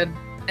pretty good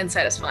and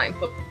satisfying.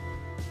 But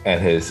And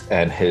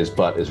his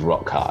butt is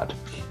rock hard.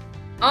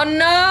 oh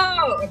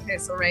no! Okay,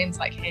 so Rain's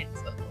like hands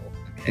up.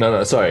 Okay.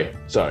 No, sorry.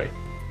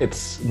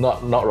 It's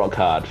not rock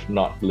hard,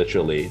 not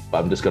literally, but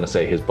I'm just gonna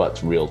say his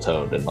butt's real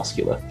toned and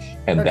muscular,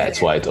 and Okay.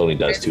 that's why it only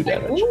does 2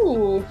 damage.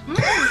 Ooh.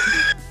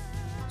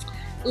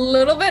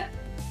 little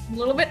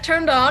bit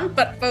turned on,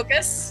 but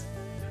focus.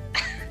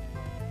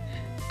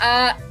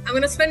 I'm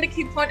gonna spend a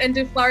key point and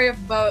do flurry of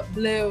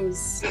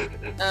blows.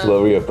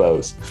 Flurry of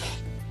bows.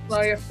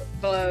 Flurry of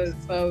blows.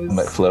 I'm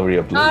at flurry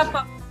of blows.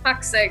 For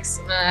fuck's sakes!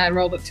 I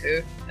rolled a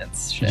 2.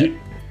 That's shit.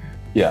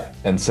 Yeah,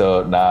 and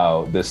so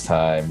now this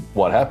time,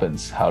 what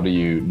happens? How do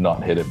you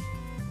not hit him?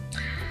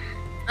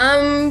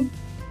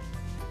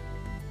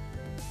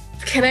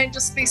 Can I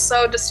just be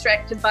so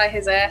distracted by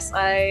his ass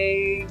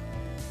I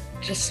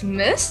just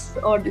miss?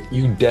 Or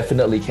You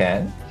definitely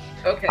can.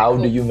 okay. How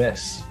cool. do you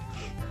miss?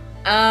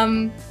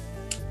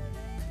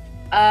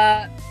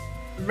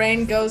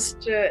 Rain goes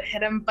to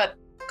hit him, but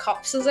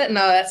copses it.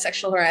 No, that's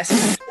sexual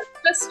harassment.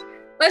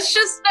 Let's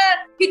just.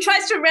 He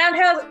tries to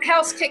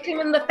roundhouse kick him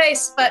in the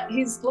face, but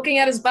he's looking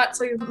at his butt,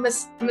 so he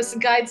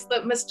misjudges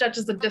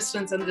the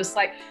distance and just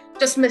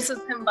misses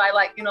him by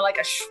like a.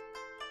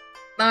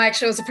 No,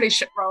 actually, it was a pretty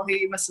shit roll.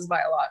 He misses by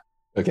a lot,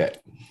 Okay.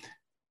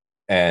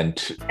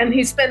 And and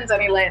he spins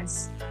and he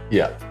lands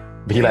yeah,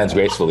 he lands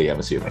gracefully, I'm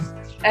assuming.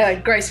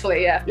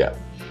 gracefully. Yeah. Yeah.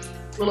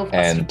 Little.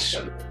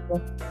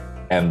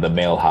 And the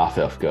male half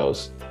elf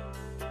goes,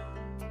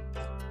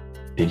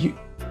 Did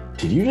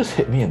you just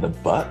hit me in the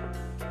butt?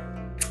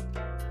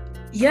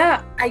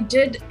 Yeah, I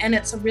did, and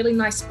it's a really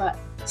nice butt.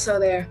 So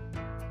there.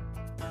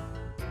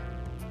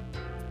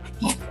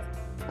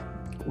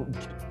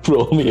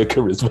 Roll me a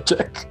charisma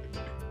check.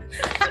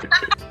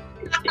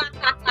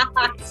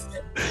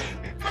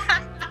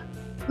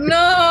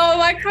 No,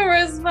 my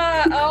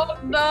charisma. Oh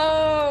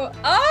no.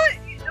 Oh,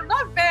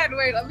 not bad.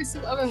 Wait, let me see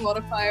what other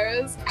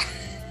modifiers.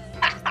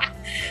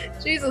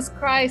 Jesus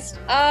Christ.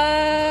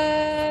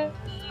 Oh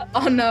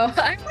no,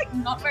 I'm like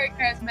not very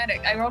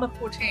charismatic. I rolled a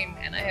 14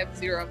 and I have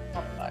 0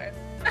 modifiers.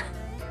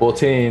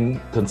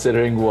 14,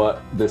 considering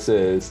what this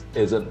is,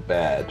 isn't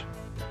bad.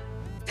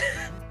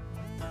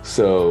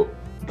 So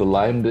the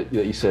line that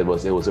you said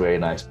was it was a very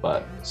nice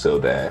butt. So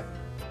there.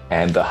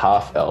 And the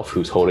half elf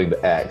who's holding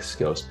the axe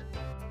goes,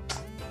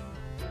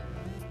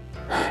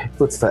 he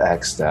puts the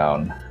axe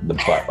down, the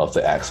butt of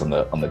the axe on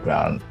the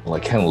ground,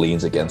 like kind of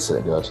leans against it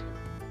and goes,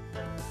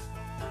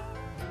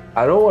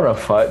 I don't want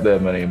to fight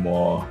them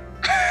anymore.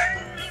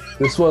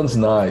 This one's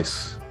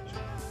nice.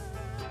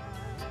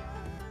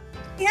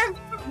 Yeah, I'm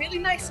a really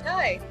nice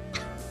guy.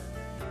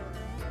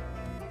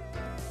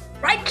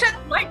 Right,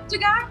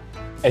 guy?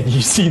 And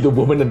you see the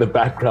woman in the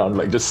background,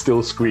 like just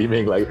still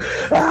screaming, like,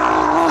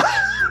 ah!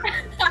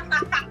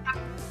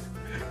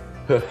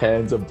 Her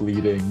hands are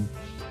bleeding.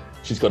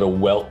 She's got a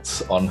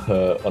welt on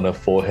her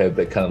forehead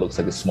that kind of looks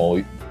like a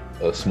small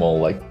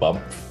like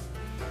bump.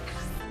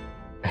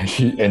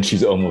 And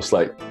she's almost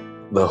like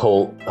her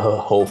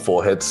whole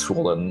forehead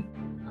swollen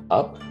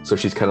up. So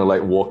she's kind of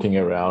like walking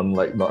around,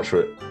 like not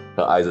sure.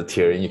 Her eyes are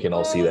tearing. You can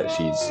all see that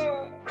she's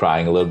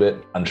crying a little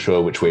bit,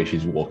 unsure which way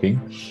she's walking.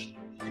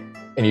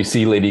 And you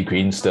see Lady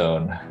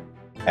Greenstone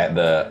at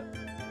the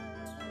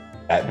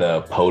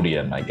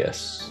podium, I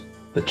guess,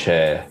 the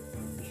chair.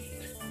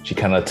 She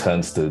kind of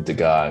turns to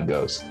Degar and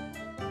goes,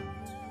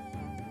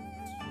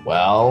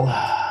 well,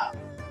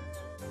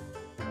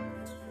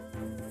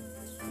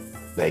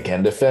 they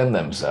can defend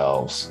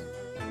themselves.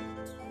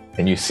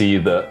 And you see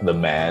the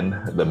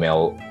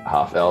male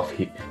half elf,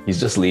 he's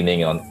just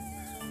leaning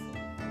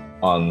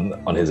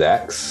on his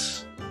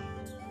axe,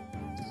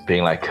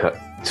 being like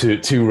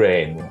to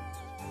Rain.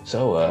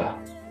 So,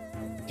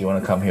 do you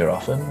want to come here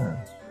often?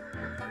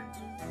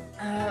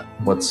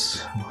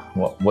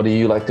 What do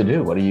you like to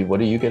do? What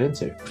do you get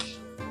into?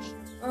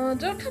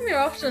 Don't come here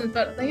often,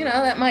 but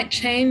that might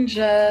change.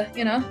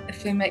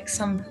 If we make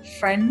some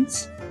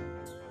friends.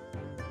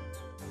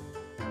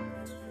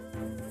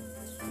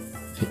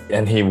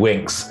 And he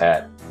winks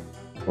at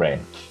Rain.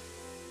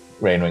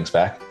 Rain winks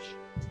back.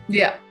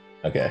 Yeah.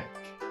 Okay.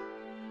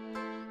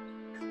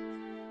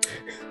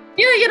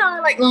 Yeah,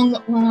 like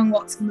long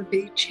walks on the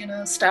beach.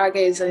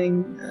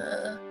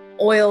 Stargazing,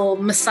 oil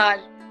massage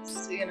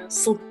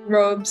silk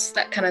robes,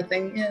 that kind of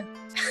thing. Yeah.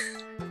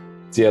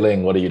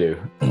 Jieling, what do you do?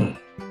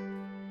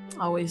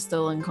 Are we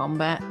still in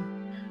combat?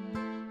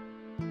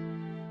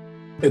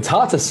 It's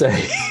hard to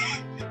say.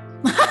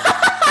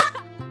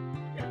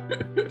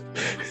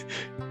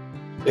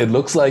 It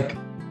looks like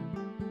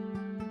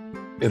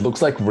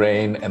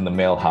Rain and the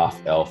male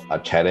half elf are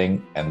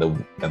chatting, and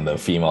the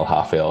female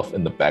half elf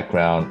in the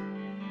background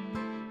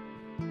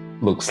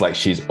looks like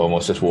she's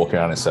almost just walking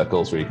around in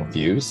circles, really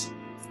confused.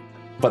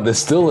 But there's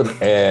still an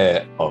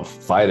air of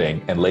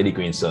fighting, and Lady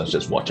Greenstone's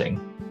just watching.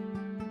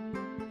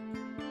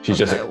 She's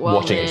just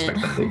watching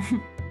expectantly.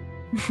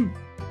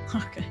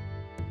 Okay.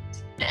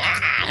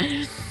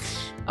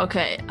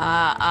 Okay.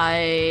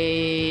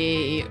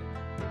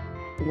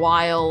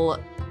 While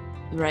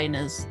Rain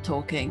is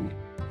talking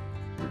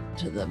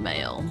to the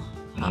male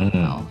half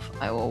elf,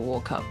 I will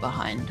walk up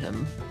behind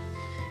him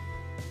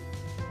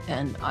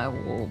and I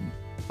will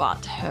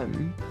butt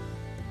him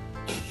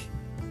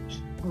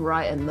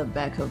right in the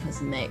back of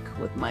his neck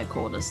with my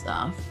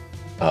quarterstaff.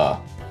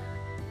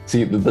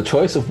 See, the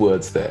choice of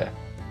words there,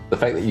 the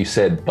fact that you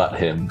said butt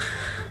him,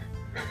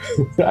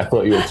 I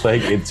thought you were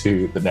playing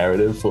into the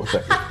narrative for a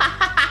second.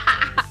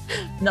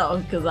 No,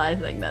 because I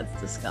think that's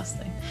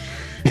disgusting.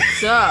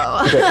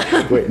 So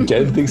wait,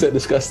 Jen thinks that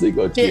disgusting,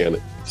 or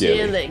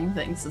Jieling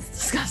thinks it's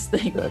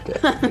disgusting. Okay.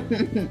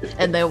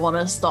 And they want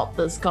to stop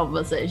this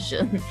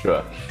conversation.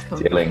 Sure.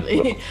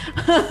 Completely.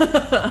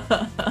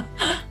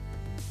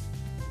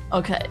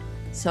 Okay,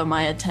 so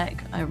my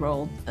attack, I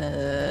rolled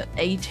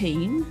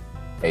 18.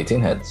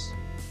 18 hits.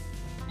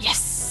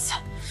 Yes.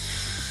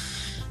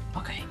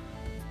 Okay.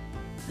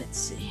 Let's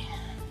see.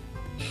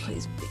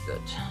 Please be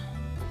good.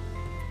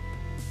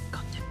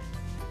 God damn it.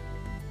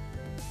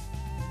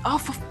 Oh,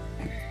 for...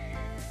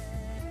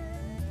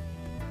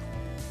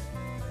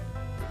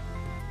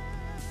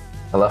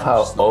 I love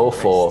how It's not O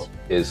for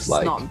impressed. is It's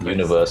like not impressed.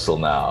 universal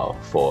now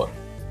for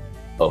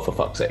oh for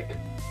fuck's sake.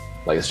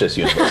 Like it's just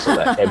universal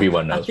that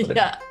everyone knows what it is.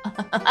 Yeah.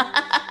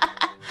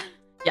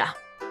 Yeah,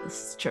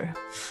 this is true.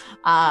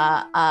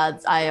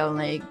 I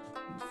only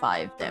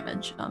 5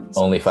 damage.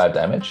 Only 5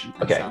 damage?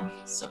 Okay.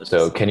 So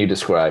So can you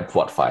describe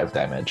what 5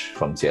 damage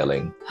from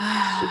Jieling?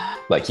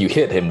 Like you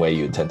hit him where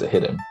you intend to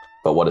hit him,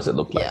 but what does it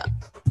look like? Yeah.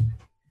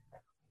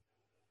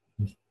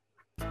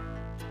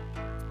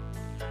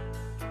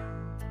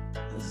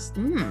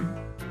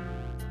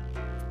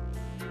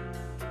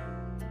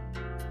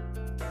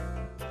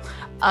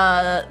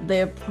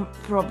 They're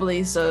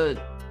probably so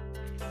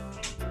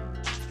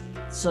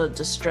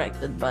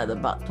distracted by the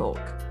butt talk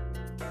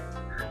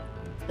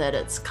that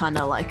it's kind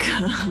of like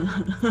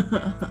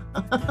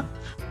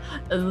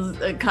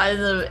it kind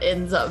of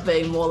ends up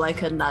being more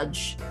like a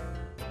nudge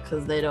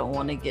because they don't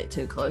want to get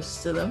too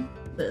close to them.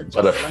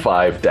 But a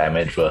 5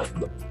 damage worth,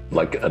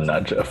 like a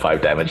nudge, a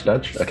 5 damage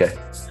nudge? Okay.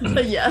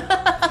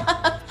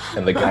 Yeah.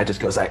 And the guy just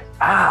goes like,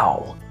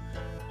 ow!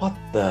 What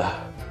the?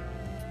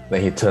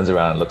 Then he turns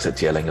around and looks at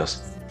Jieling and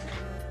goes,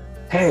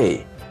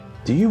 hey,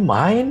 do you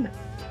mind?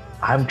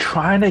 I'm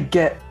trying to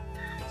get...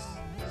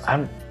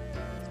 And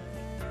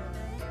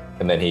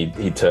then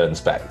he turns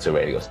back to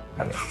Ray and goes,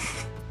 I mean,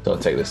 don't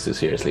take this too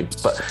seriously,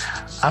 but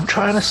I'm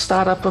trying to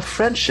start up a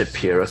friendship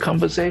here, a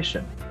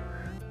conversation.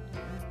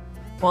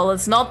 Well,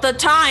 it's not the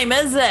time,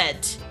 is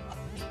it?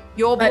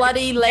 Your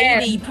bloody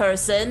lady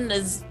person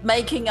is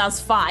making us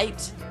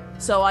fight.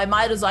 So I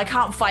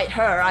can't fight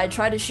her. I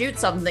try to shoot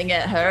something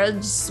at her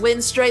and just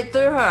went straight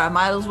through her. I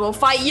might as well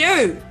fight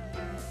you.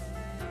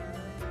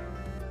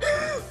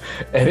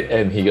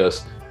 And he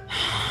goes,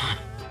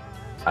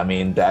 I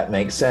mean, that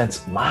makes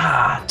sense.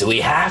 Ma, do we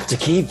have to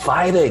keep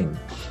fighting?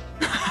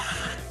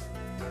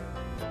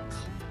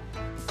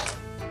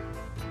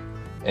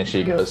 And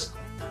she goes,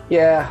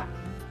 yeah,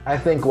 I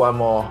think one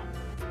more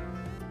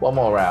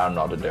round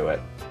not to do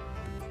it.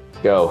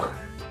 Go.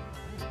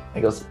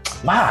 He goes,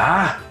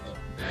 Ma!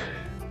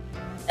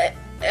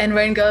 And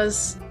Rain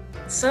goes,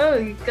 so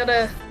you got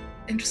a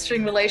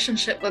interesting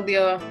relationship with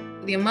your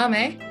mum,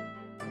 eh?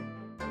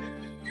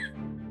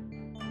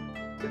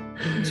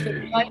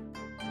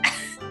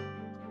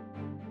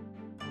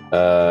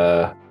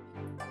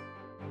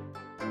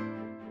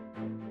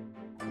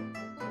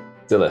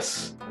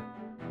 Dillis,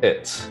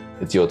 it's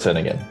your turn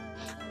again.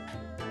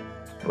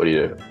 What do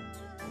you do?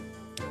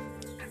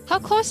 How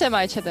close am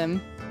I to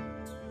them?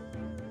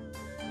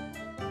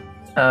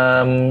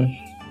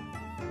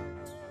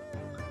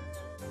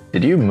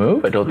 Did you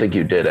move? I don't think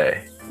you did,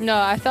 eh? No,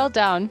 I fell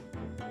down.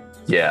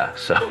 Yeah,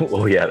 so,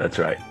 oh yeah, that's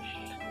right.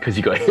 Because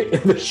you got hit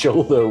in the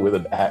shoulder with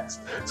an axe.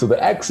 So the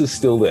axe is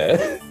still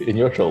there in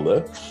your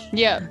shoulder.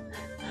 Yeah.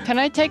 Can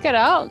I take it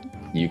out?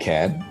 You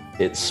can.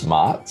 It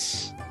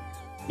smarts.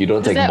 You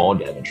don't take more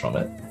damage from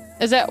it.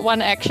 Is that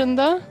one action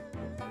though?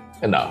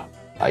 No.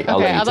 I'll let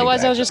Okay, you take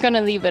otherwise the I was action. just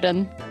gonna leave it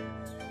in.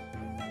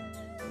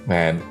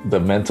 Man, the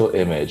mental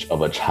image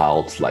of a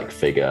childlike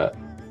figure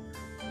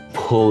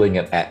pulling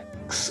an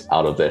axe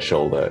out of their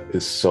shoulder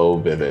is so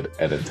vivid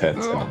and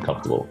intense and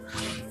uncomfortable.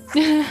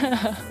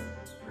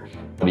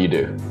 What do you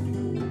do?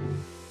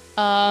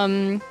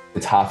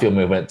 It's half your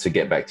movement to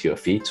get back to your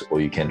feet, or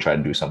you can try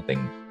and do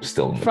something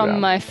still on the From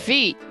ground. my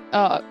feet.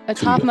 Oh, it's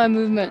To half your my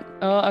movement.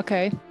 Oh,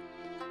 okay.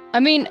 I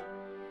mean,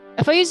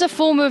 if I use a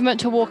full movement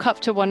to walk up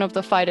to one of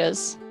the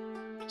fighters,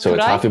 So could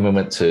it's I? half your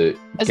movement to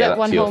is get that up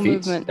one to your whole feet,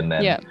 movement? and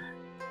then Yeah.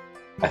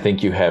 I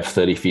think you have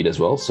 30 feet as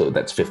well, so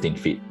that's 15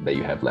 feet that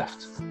you have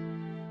left.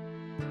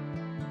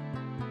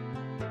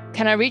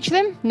 Can I reach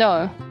them?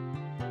 No.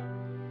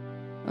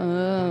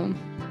 Oh.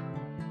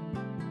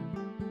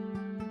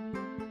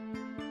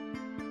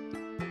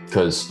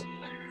 Because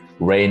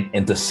Rain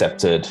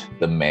intercepted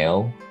the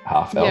male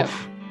half Yeah.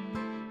 elf,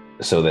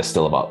 so they're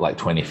still about like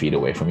 20 feet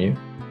away from you.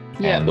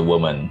 Yeah. And the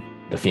woman,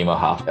 the female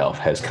half elf,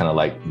 has kind of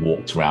like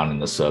walked around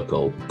in a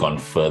circle, gone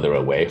further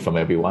away from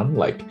everyone,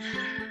 like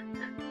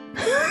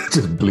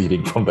just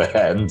bleeding from the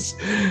hands,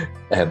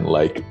 and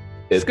like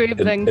it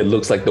Screaming.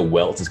 looks like the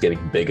welt is getting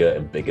bigger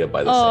and bigger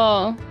by the second.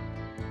 Oh.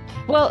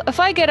 Well, if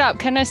I get up,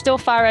 can I still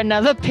fire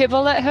another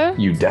pebble at her?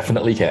 You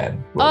definitely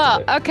can. Roll Oh,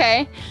 to hit.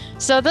 okay.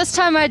 So this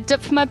time I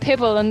dip my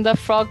pebble in the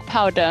frog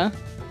powder.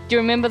 Do you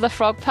remember the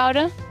frog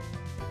powder?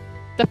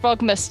 The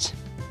frog mist.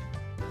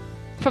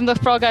 From the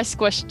frog I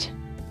squished.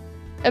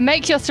 It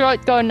makes your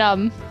throat go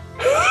numb.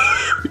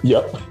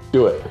 Yep,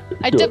 do it.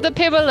 I Do dip it. the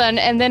pebble in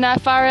and then I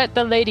fire at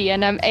the lady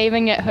and I'm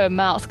aiming at her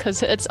mouth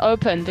because it's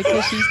open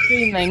because she's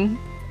screaming.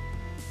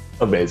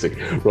 Amazing.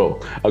 Roll.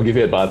 I'll give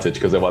you advantage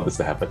because I want this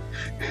to happen.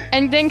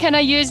 And then can I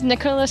use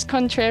Nicholas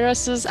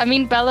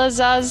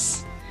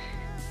Balazar's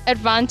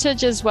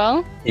advantage as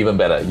well? Even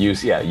better.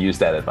 Use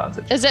that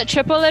advantage. Is it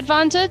triple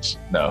advantage?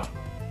 No.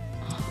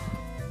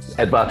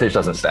 Advantage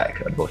doesn't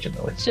stack,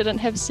 unfortunately. Shouldn't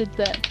have said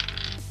that.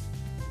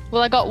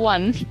 Well, I got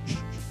one.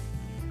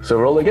 So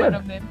roll One again.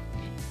 of them.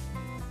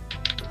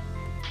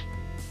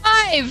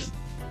 5!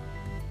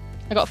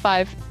 I got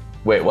 5.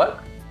 Wait,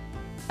 what?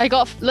 I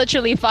got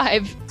literally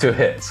 5. 2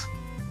 hits.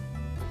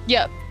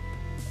 Yep.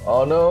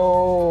 Oh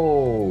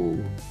no.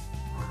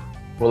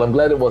 Well, I'm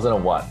glad it wasn't a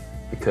 1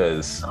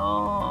 because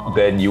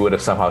then you would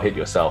have somehow hit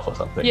yourself or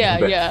something.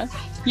 Yeah.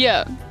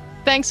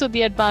 Thanks for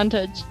the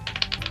advantage.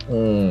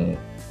 Mm,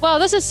 Wow,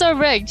 this is so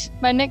rigged.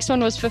 My next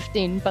one was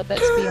 15, but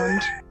that's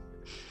beyond.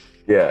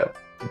 yeah.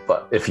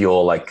 But if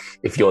you're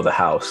the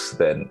house,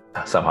 then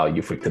somehow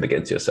you freaked it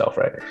against yourself,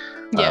 right?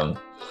 Yeah.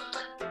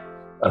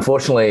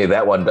 Unfortunately,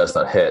 that one does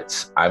not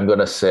hit. I'm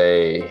gonna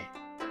say,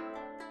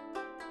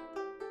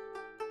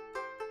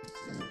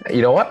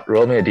 you know what?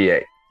 Roll me a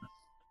d8.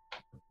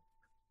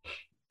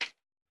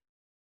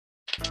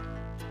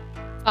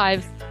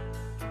 5.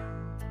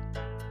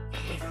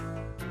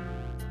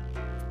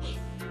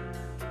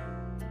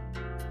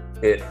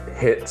 It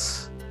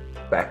hits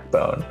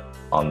Backbone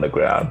on the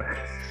ground.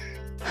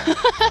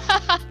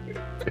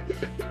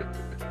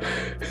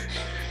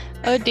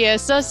 Oh dear,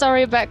 so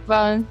sorry,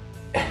 Backbone.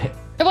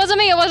 It wasn't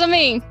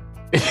me.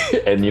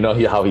 And you know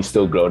how he's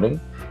still groaning?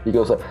 He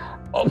goes like,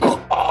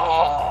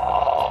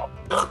 oh.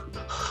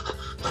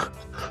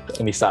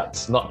 And he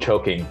starts not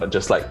choking, but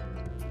just like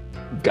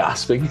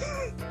gasping.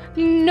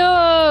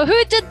 No,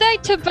 who did that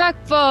to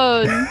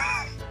Backbone?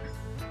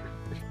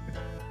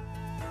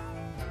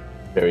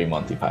 Very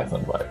Monty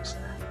Python vibes.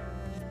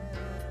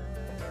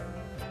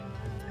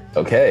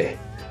 Okay.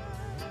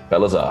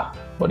 Belazar,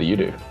 what do you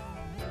do?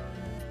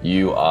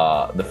 You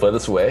are the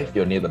furthest away.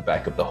 You're near the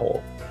back of the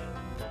hall.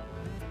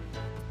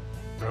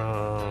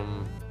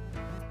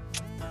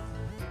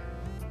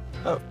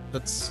 Oh,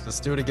 let's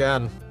do it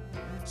again.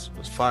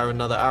 Let's fire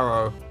another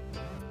arrow.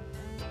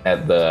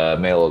 At the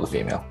male or the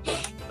female?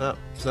 No,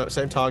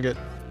 same target.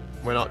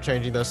 We're not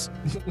changing this.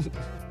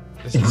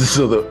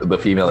 So the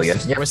female again.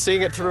 Yep. We're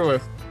seeing it through.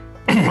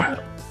 Cool.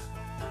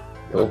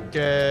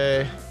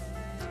 Okay.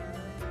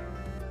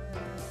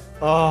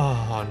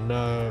 Oh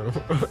no.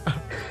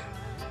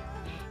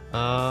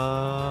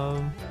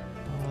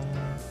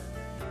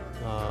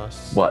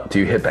 What? Do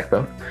you hit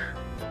Backbone?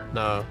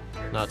 No,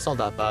 it's not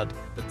that bad.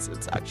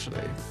 It's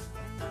actually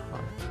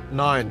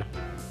 9.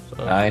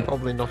 So 9?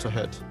 Probably not a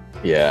hit.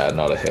 Yeah,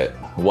 not a hit.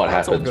 What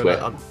It's all happens? good.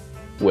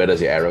 Where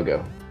does your arrow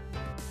go?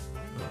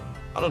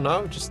 I don't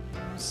know, just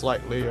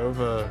slightly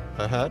over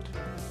her head.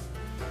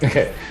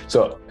 Okay,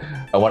 so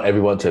I want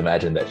everyone to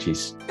imagine that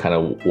she's kind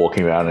of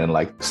walking around and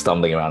like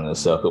stumbling around in a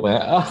circle.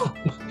 And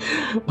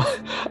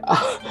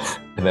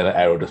then an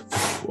arrow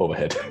just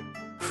overhead.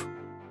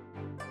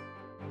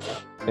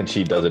 And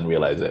she doesn't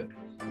realize it.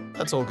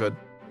 That's all good.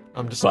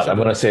 I'm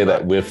going to say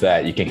that with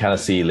that, you can kind of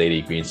see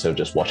Lady Greenstone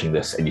just watching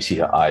this, and you see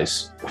her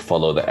eyes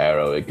follow the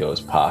arrow. It goes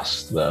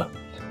past the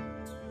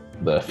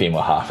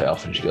female half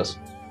elf, and she goes,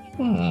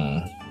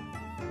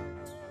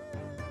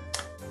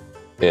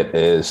 It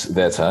is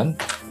their turn.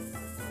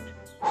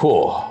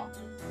 Whew.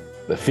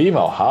 The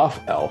female half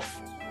elf.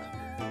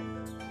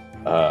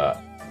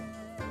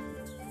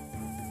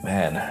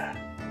 Man.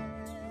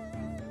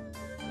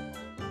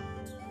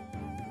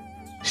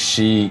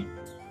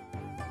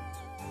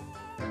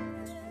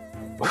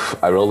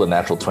 I rolled a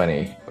natural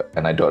 20,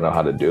 and I don't know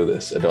how to do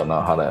this. I don't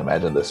know how to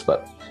imagine this,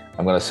 but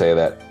I'm going to say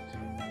that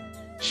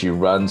She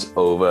runs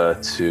over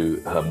to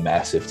her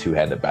massive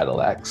two-handed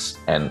battle axe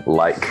and,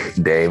 like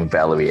Dame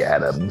Valerie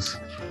Adams,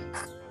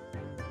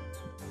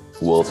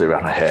 whirls it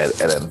around her head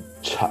and then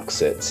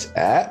chucks it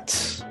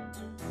at.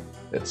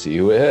 Let's see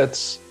who it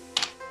hits.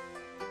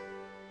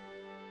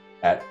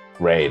 At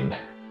Rain,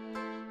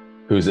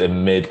 who's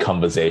in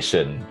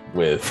mid-conversation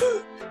with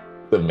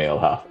the male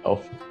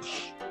half-elf.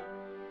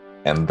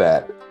 And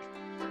that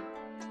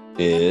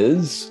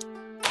is...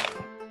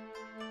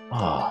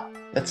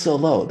 that's so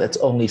low. That's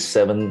only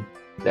 7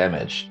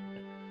 damage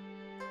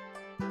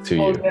to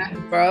All you.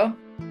 good, bro.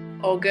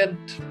 All good.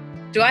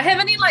 Do I have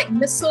any like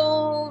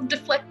missile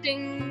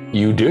deflecting?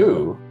 You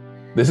do.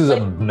 This is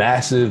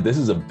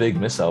a big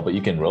missile, but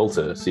you can roll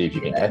to see if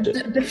you can catch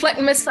it. Deflect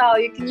missile.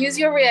 You can use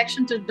your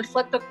reaction to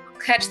deflect or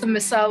catch the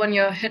missile when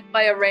you're hit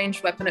by a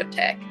ranged weapon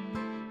attack.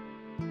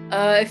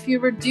 If you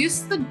reduce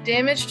the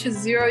damage to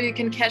 0, you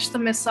can catch the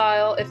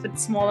missile if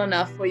it's small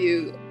enough for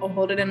you, or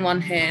hold it in one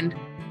hand.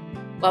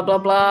 Blah blah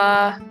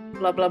blah.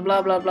 Blah blah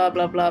blah blah blah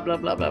blah blah blah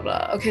blah blah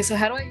blah. Okay, so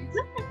how do I use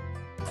it?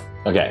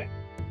 Okay.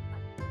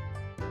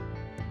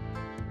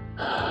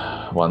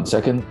 1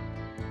 second.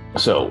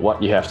 So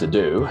what you have to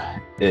do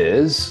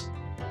is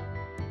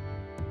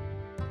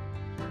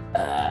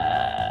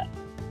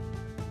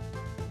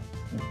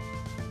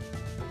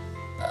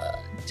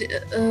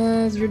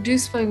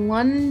reduced by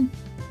 1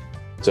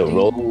 so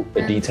roll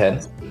a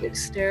d10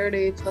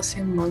 dexterity plus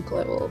your monk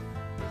level.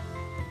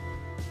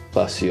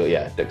 plus your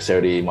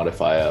dexterity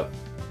modifier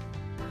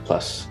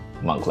plus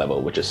monk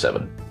level, which is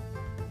 7.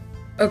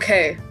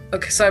 Okay,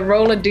 so I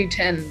roll a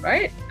d10,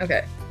 right?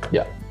 Okay.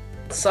 Yeah.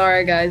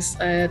 Sorry guys,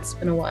 it's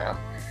been a while.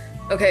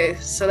 Okay,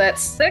 so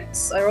that's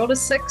 6. I rolled a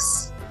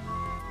 6.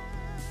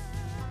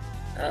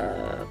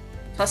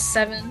 Plus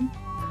 7.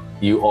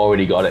 You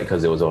already got it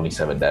because it was only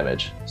 7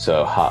 damage.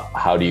 So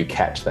how do you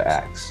catch the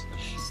axe?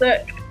 So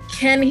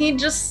can he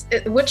just,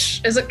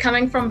 which, is it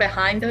coming from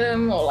behind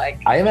him or like?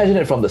 I imagine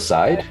it from the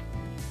side.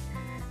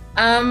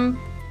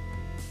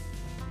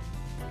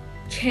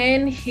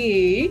 Can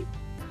he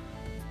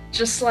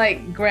just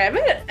like grab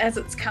it as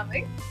it's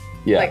coming?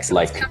 Yeah, It's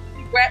coming,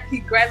 he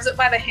grabs it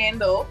by the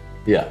handle.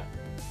 yeah.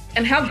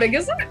 And how big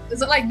is it?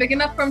 Is it like big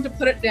enough for him to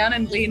put it down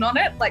and lean on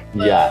it? Like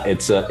Yeah,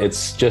 it's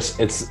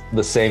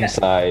the same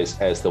size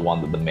as the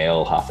one that the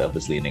male half elf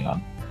is leaning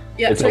on.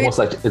 Yeah,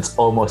 It's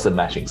almost a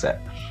matching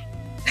set.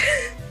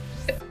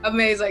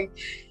 amazing.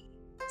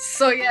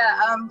 So yeah,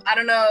 I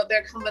don't know,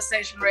 their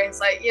conversation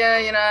Rain's like, yeah,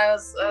 you know, I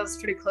was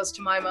pretty close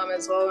to my mom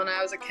as well when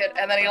I was a kid,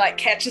 and then he like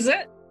catches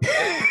it.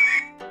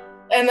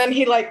 And then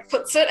he like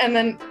puts it and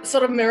then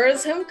sort of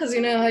mirrors him, because you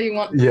know how you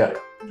want Yeah.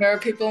 to mirror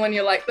people when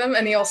you like them,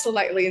 and he also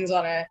like leans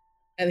on it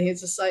and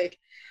he's just like,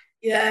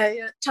 yeah,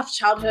 tough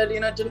childhood, you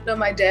know, didn't know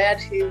my dad,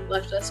 he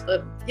left us,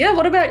 but yeah,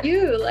 what about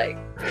you? Like,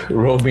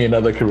 Roll me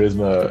another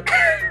charisma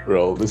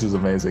roll. This is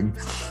amazing.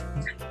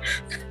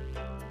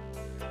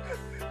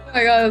 oh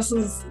my god, this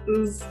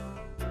is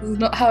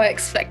not how I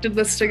expected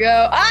this to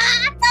go.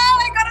 Ah, no,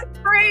 I got a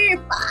 3.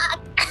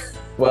 Fuck.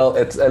 Well,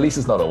 at least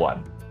it's not a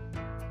 1.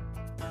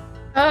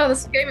 Oh,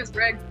 this game is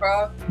rigged,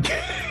 bro.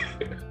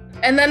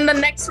 And then the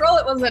next roll,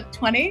 it was a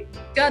 20.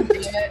 God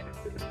damn it.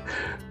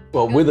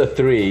 Well, with a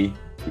 3,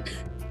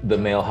 the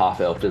male half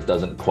elf just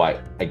doesn't quite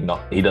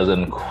he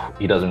doesn't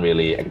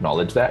really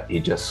acknowledge that. He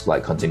just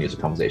like continues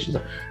the conversation.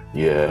 Like,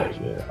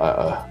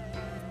 yeah,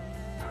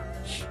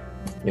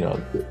 you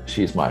know,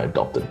 she's my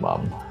adopted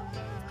mom,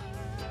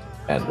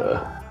 and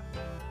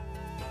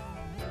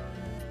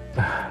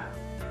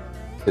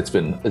it's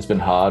been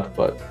hard,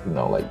 but you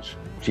know, like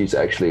she's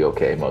actually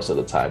okay most of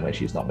the time when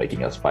she's not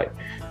making us fight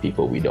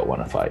people we don't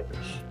want to fight.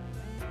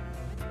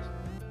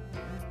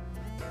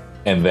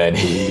 And then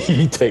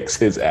he takes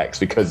his axe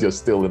because you're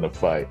still in a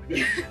fight.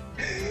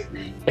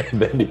 And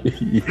then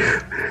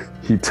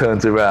he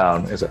turns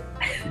around and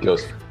he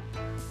goes,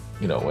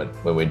 you know,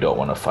 when we don't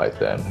want to fight,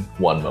 then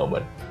one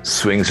moment,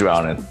 swings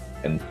around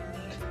and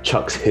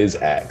chucks his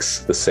axe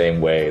the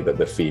same way that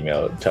the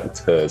female chucked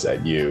hers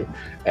at you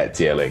at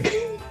Tieling.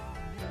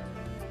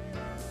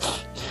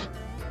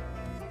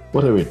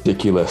 What a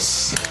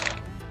ridiculous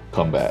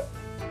combat.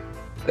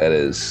 That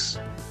is,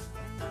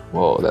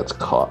 whoa, that's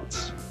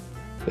caught.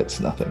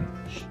 That's nothing.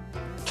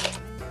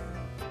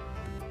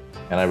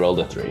 And I rolled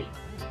a 3.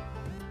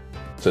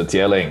 So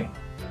Tieling,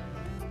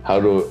 how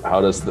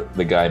does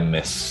the guy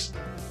miss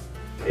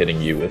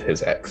hitting you with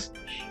his axe?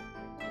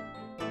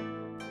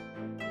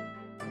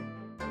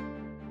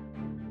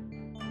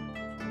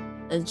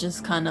 It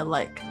just kind of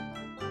like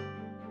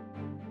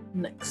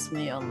nicks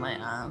me on my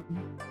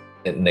arm.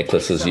 It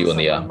necklaces you on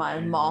the arm. My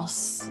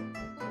moss.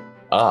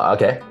 Ah,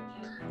 okay.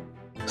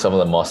 Some of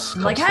the moss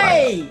I'm comes like,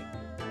 flying hey, up.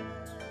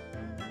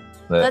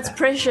 that's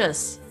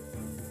precious.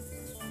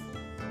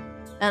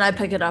 And I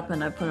pick it up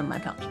and I put it in my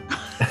pouch.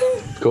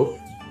 Cool.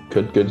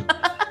 Good.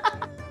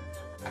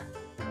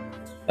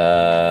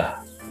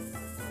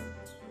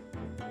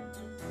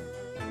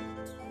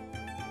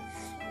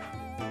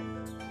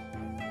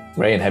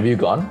 Rain, have you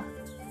gone?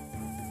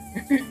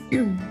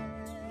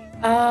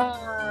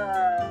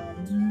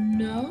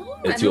 No.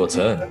 It's your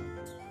turn.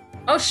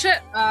 Oh shit.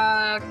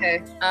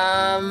 Okay.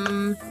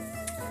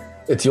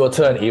 It's your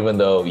turn, even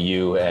though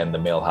you and the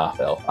male half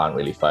elf aren't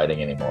really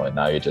fighting anymore, and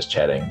now you're just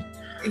chatting,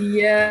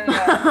 Yeah.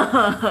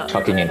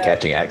 chucking and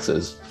catching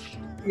axes.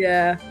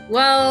 Yeah.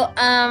 Well,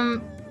 I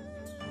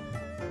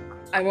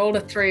rolled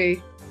a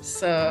 3,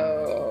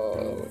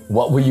 so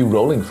What were you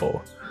rolling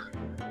for?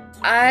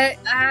 I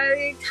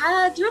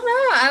kind of don't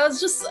know. I was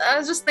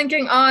just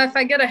thinking, oh, if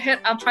I get a hit,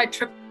 I'll try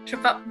trip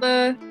up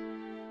the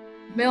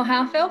male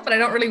half elf, but I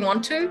don't really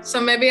want to.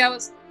 So maybe I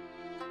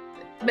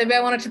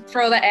wanted to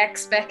throw the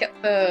axe back at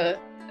the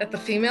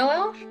female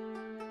elf,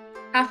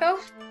 half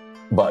elf.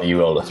 But you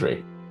rolled a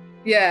 3.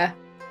 Yeah.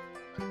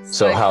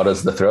 So Like, how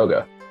does the throw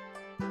go?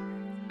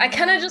 I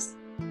kind of just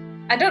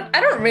I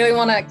don't really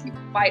want to keep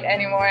fight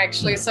anymore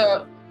actually.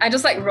 So I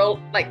just like roll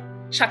like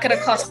chuck it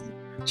across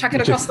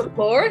the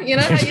floor. You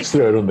know how you Just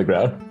throw it on the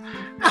ground.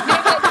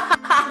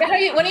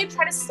 when you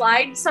try to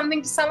slide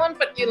something to someone,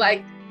 but you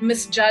like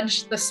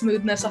misjudge the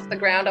smoothness of the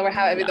ground or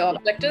how heavy the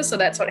object is. So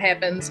that's what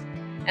happens,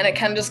 and it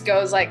kind of just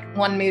goes like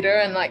 1 meter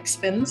and like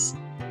spins.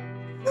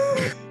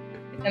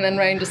 And then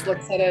Rain just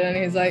looks at it and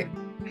he's like,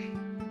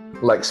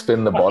 Like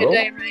spin the "Not bottle?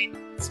 your day, Rain.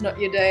 It's not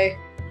your day."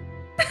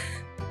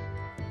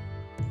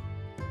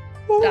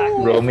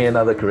 Roll me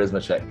another charisma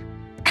check.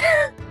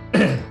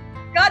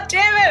 God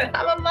damn it!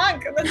 I'm a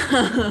monk.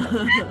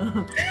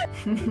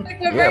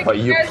 Yeah, but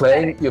you're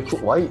playing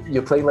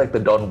like the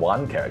Don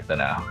Juan character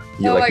now.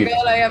 Oh my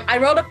god, I am. I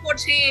rolled a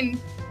 14.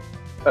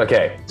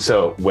 Okay,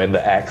 so when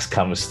the axe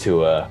comes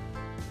to a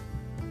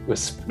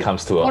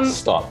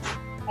stop,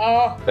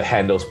 Oh, the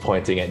handle's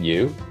pointing at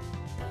you,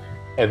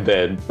 and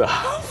then the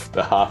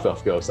half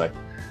elf goes like,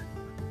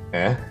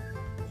 eh?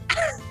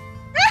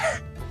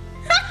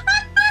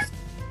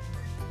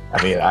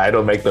 I mean, I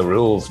don't make the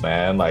rules,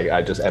 man. Like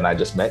I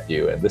just met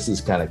you, and this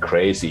is kind of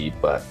crazy,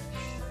 but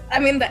I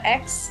mean the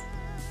X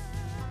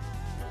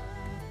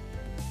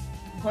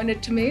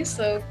pointed to me,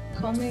 so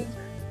call me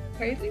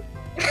crazy.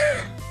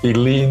 he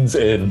leans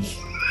in.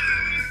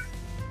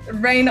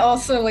 Rain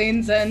also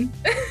leans in.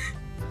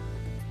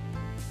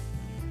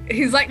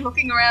 He's like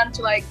looking around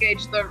to like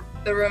gauge the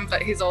room,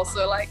 but he's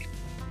also like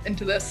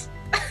into this.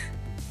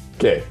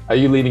 Okay, are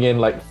you leaning in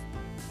like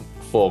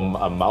for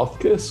a mouth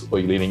kiss, or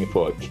are you leaning in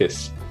for a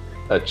kiss,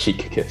 a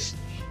cheek kiss?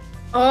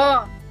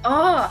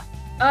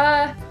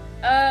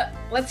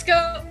 Let's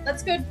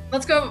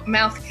go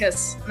mouth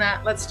kiss.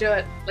 Nah, let's do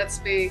it. Let's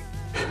be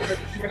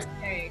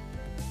risque.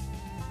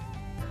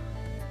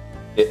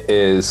 It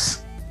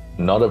is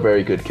not a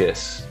very good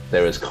kiss.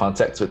 There is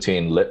contact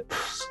between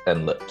lips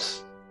and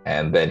lips,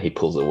 and then he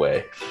pulls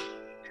away.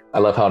 I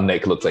love how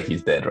Nick looks like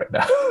he's dead right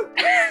now.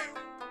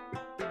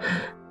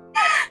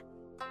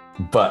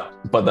 but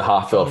the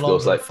half elf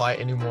goes like, fight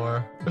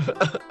anymore.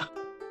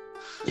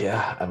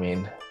 yeah, I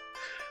mean,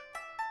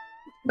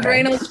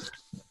 Reynolds,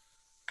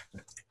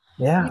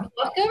 yeah,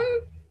 welcome.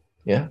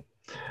 yeah.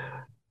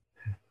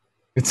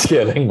 It's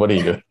yelling. What are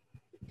you doing?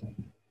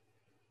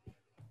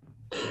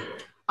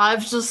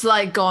 I've just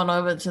like gone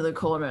over to the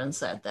corner and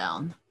sat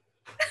down.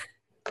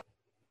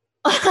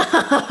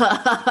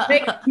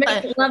 Make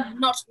love,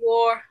 not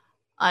war.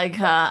 I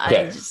can't.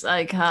 Okay.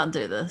 I can't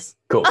do this.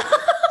 Cool.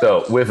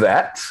 So with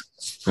that,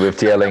 with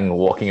Tieling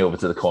walking over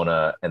to the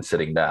corner and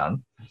sitting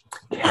down,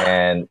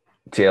 can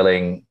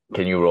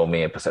you roll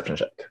me a perception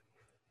check?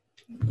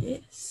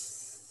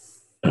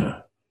 Yes.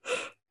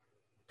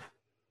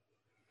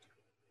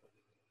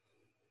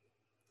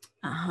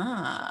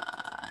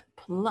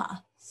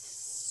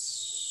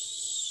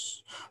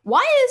 Plus.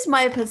 Why is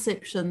my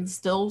perception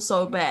still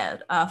so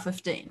bad?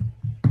 15.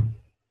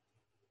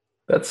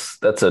 That's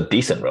a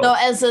decent roll. No,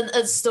 as in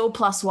it's still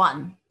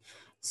 +1.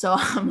 So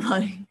I'm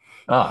like,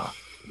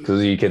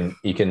 because you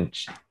can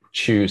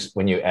choose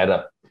when you add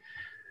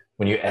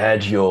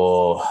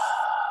your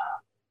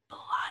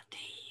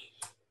bloody.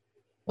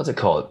 what's it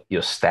called?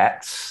 Your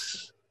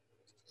stats.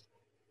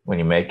 When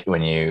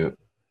you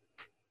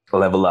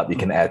level up, you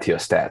can add to your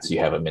stats. You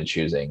haven't been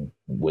choosing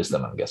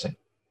wisdom, I'm guessing.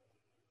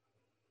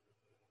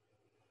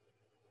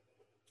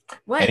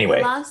 Wait,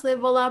 Anyway. last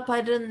level up,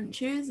 I didn't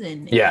choose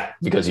any. Yeah,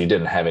 because you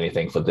didn't have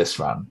anything for this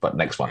run, but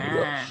next one you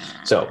will.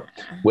 So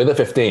with a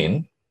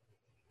 15,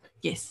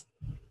 Yes.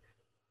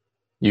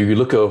 you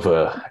look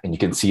over and you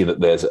can see that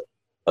there's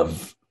a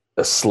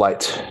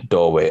slight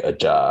doorway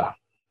ajar,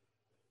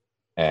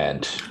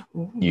 and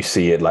you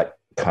see it like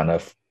kind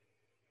of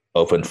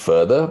open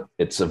further.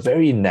 It's a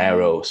very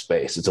narrow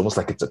space. It's almost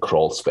like it's a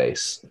crawl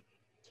space,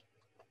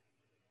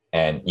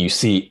 and you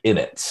see in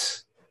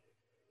it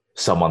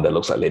someone that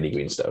looks like Lady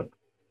Greenstone,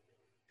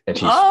 and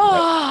she's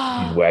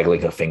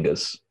waggling her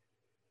fingers,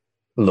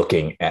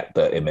 looking at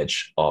the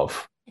image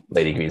of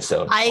Lady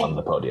Greenstone on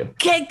the podium.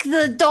 Kick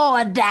the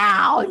door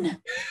down.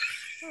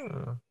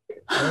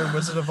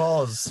 Wizard of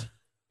Oz.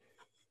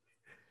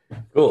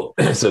 Cool.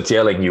 So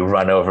Tieling, you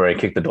run over and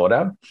kick the door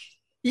down?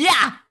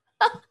 Yeah.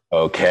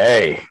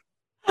 Okay.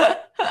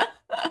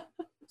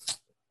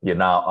 You're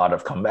now out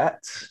of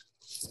combat.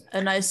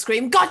 And I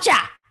scream, gotcha!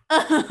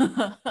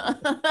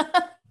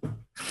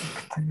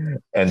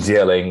 And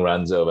Tieling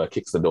runs over,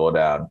 kicks the door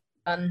down,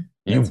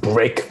 You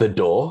break the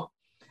door,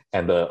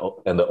 and the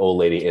old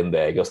lady in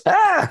there goes,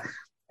 ah!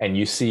 And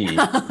you see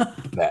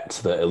that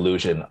the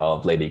illusion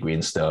of Lady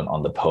Greenstone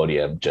on the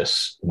podium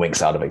just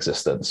winks out of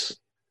existence.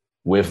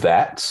 With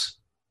that,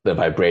 the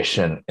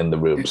vibration in the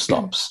room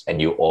stops, and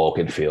you all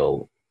can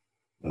feel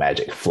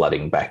magic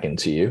flooding back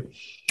into you.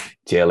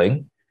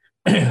 Tieling,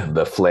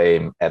 the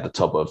flame at the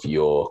top of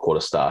your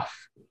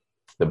quarterstaff,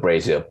 the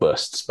brazier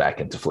bursts back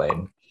into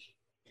flame.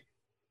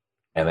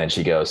 And then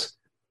she goes,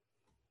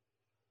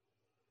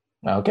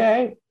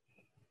 okay.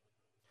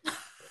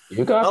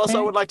 You got Belisar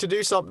me. would like to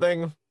do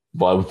something.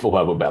 What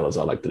would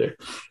Belisar like to do?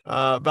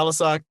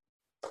 Belisar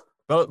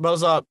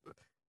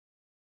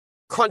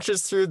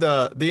crunches through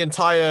the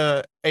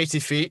entire 80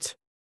 feet,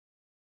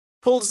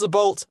 pulls the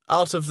bolt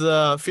out of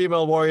the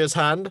female warrior's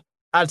hand,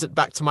 adds it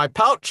back to my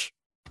pouch,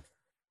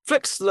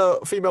 flicks the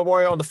female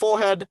warrior on the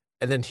forehead,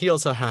 and then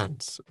heals her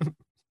hands.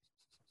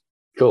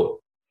 Cool.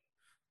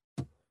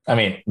 I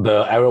mean,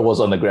 the arrow was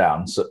on the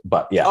ground,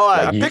 but yeah. Oh,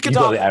 I pick it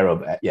got up. The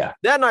arrow, yeah.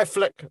 Then I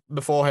flick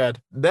the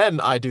forehead. Then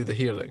I do the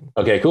healing.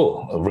 Okay,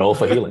 cool. Roll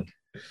for healing.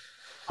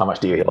 How much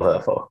do you heal her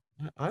for?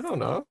 I don't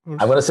know. I'm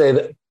going to say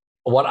that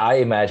what I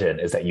imagine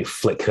is that you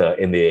flick her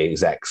in the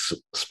exact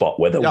spot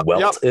where the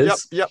welt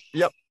is.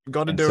 Yep.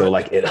 Got to do it. So,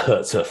 like, it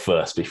hurts her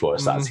first before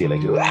it starts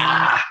healing you.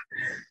 Ah!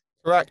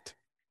 Correct.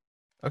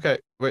 Okay,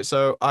 wait,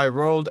 so I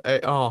rolled I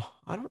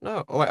don't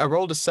know. Oh, wait, I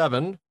rolled a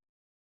 7.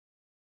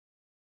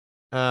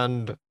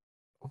 And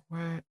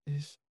where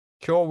is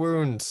Cure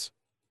Wounds?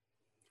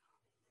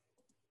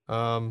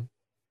 A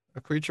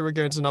creature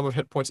regains a number of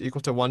hit points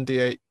equal to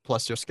 1d8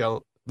 plus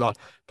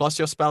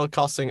your spell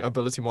casting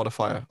ability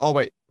modifier. Oh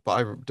wait, but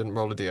I didn't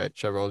roll a d8.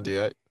 Should I roll a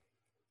d8?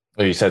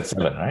 Oh, you said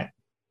 7, right?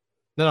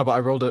 No, but I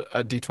rolled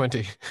a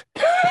d20.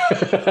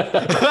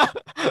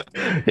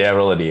 Yeah,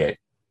 roll a d8.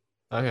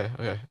 Okay.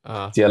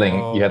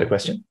 Tieling, you had a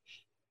question?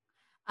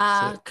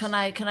 Can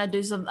I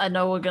do something? I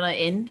know we're gonna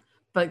end,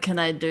 but can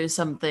I do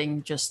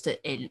something just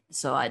to end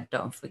so I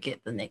don't forget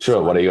the next Sure,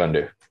 one? what are you going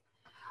to do?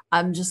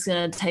 I'm just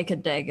going to take a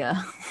dagger.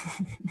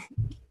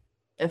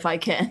 If I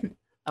can.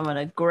 I'm going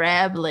to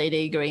grab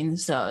Lady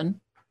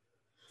Greenstone.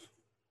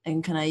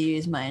 And can I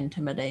use my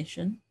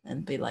intimidation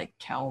and be like,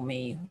 tell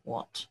me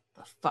what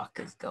the fuck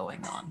is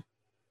going on?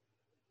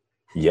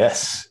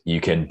 Yes, you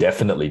can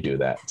definitely do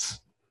that.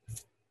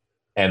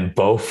 And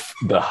both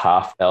the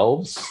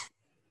half-elves,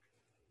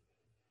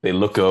 they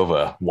look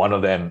over. One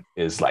of them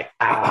is like,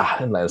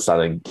 and then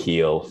sudden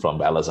keel from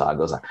Belisar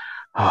goes like,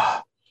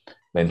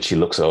 Then she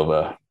looks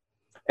over,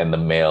 and the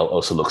male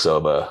also looks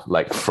over,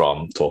 like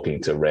from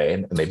talking to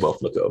Rain, and they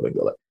both look over and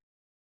go like,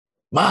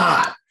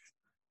 Ma!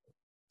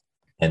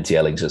 And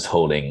Tieling's just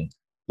holding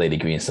Lady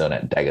Greenstone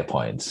at dagger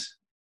points.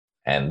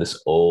 And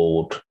this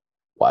old,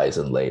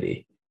 wizened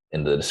lady,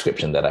 in the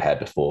description that I had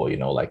before,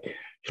 like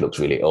she looks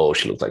really old.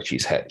 She looks like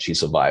she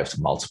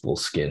survived multiple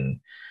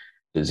skin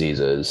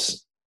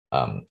diseases.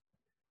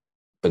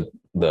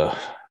 The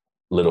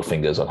little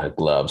fingers on her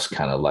gloves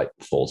kind of like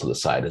fall to the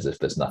side as if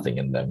there's nothing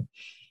in them.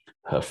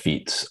 Her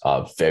feet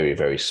are very,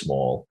 very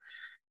small.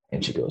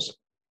 And she goes,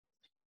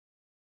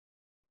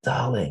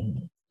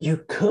 darling,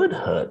 you could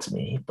hurt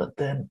me, but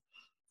then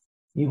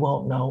you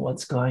won't know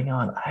what's going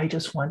on. I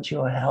just want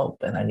your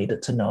help, and I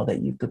needed to know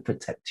that you could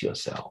protect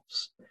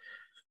yourselves.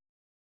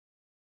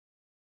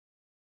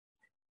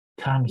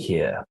 Come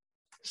here,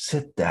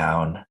 sit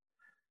down,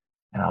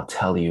 and I'll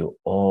tell you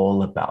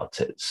all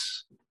about it.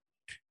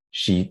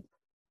 She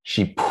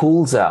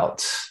pulls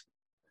out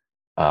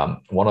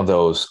one of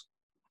those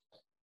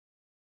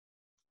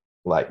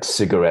like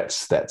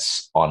cigarettes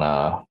that's on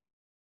a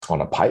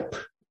pipe.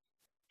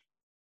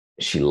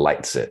 She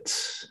lights it,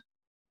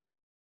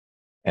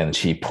 and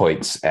she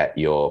points at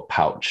your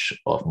pouch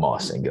of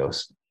moss and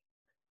goes,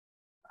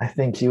 I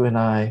think you and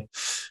I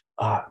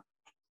are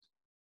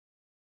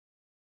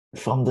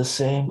from the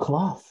same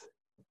cloth.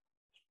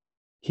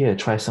 Here,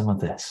 try some of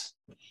this.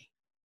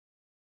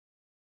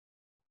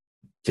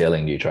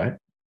 Tieling, do you try it?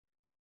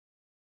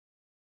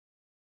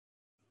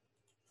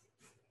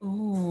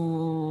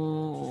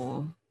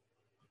 Ooh.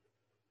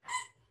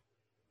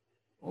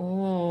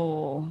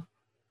 Oh.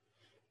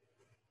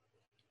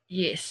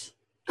 Yes.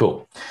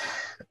 Cool.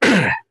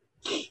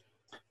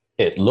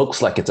 It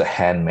looks like it's a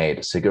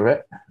handmade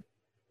cigarette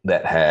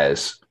that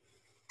has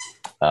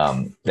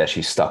that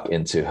she stuck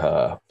into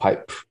her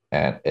pipe,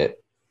 and it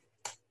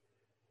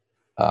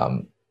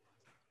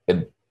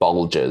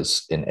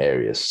bulges in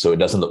areas, so it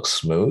doesn't look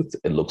smooth.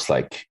 It looks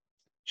like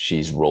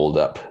she's rolled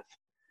up.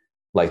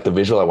 Like the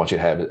visual I want you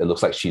to have, it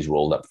looks like she's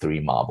rolled up 3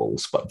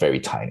 marbles, but very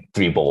tiny,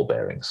 3 ball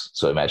bearings.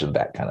 So imagine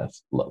that kind of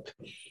look.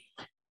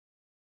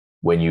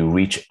 When you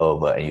reach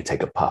over and you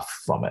take a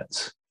puff from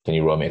it, can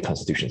you roll me a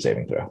Constitution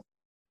saving throw?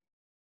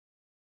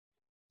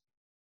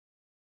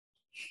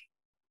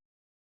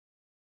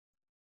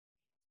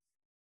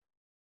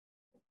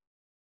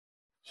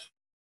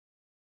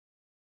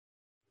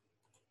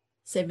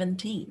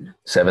 $17.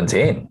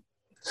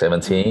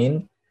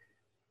 17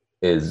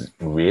 is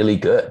really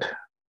good.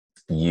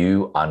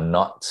 You are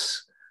not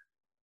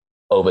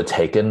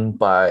overtaken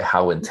by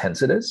how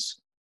intense it is,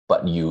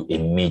 but you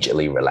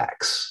immediately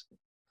relax.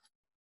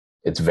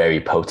 It's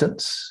very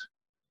potent.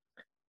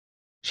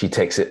 She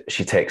takes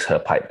her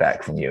pipe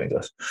back from you and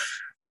goes,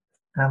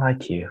 I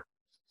like you.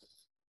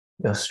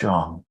 You're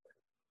strong.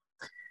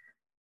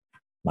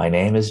 My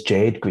name is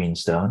Jade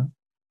Greenstone.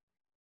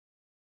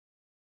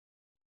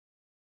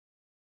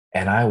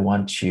 And I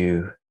want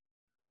you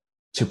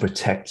to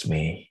protect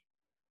me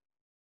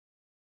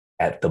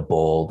at the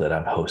ball that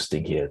I'm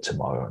hosting here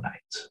tomorrow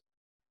night.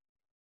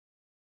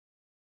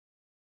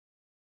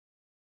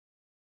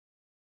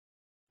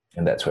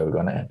 And that's where we're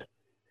going to end.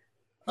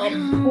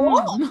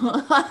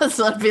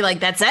 So I'd be like,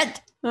 that's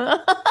it.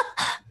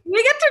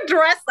 We get to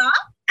dress up.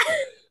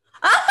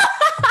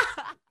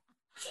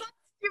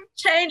 You've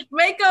changed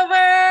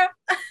makeover.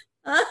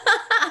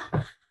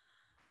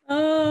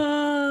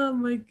 Oh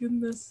my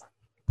goodness.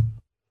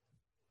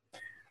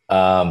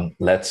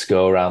 Let's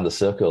go around the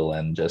circle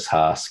and just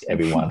ask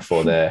everyone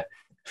for their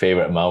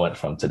favorite moment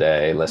from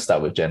today. Let's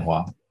start with Jen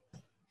Huang.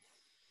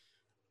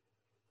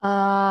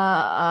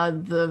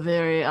 The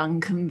very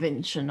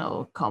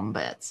unconventional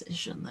combat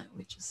session that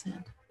we just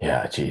had.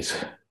 Yeah,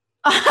 geez.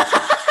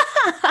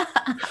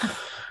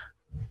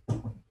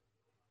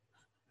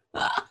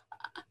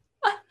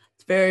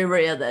 It's very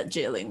rare that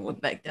Jailing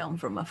would back down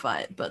from a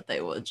fight, but they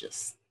were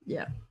just,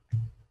 yeah.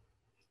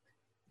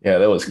 Yeah,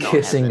 there was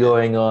kissing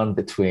going on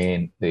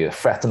between the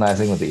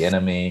fraternizing with the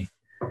enemy.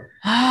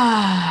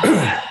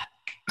 Ankita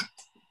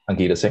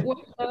Singh.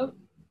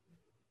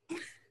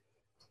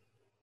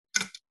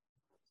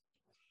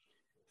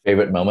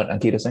 Favorite moment,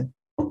 Ankita Singh?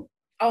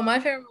 Oh, my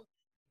favorite moment.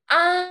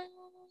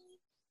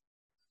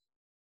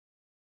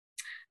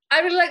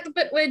 I really like the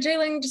bit where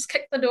Jailing just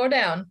kicked the door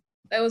down.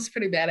 That was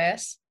pretty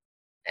badass.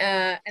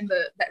 And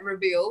that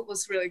reveal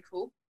was really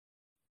cool.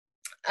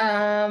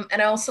 And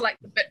I also like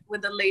the bit where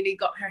the lady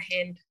got her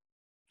hand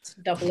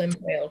double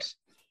impaled.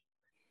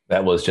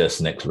 That was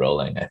just Nick's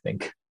rolling, I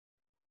think.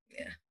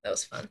 Yeah, that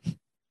was fun.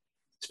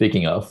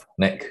 Speaking of,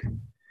 Nick,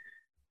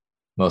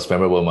 most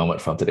memorable moment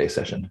from today's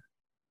session?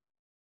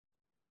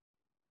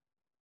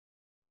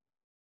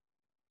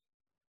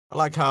 I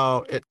like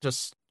how it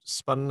just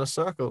spun in a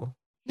circle.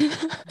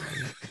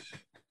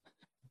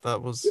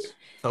 That was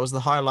the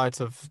highlight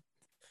of.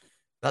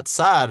 That's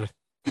sad.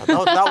 That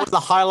was the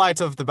highlight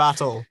of the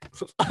battle.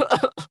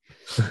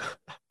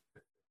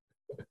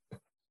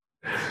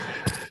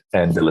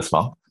 And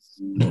Dilisma.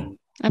 I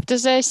have to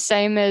say,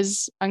 same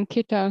as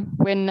Ankita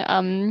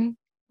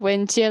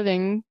when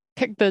Jailing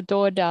kicked the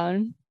door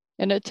down,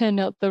 and it turned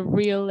out the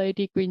real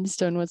Lady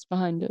Greenstone was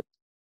behind it.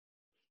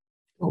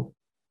 Cool.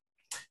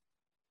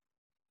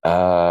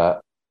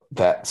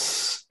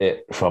 That's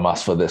it from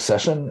us for this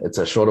session. It's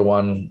a shorter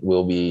one.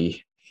 We'll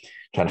be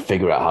trying to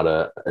figure out how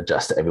to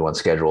adjust to everyone's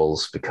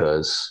schedules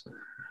because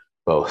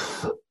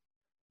both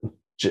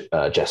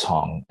Jess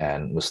Hong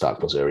and Mustaq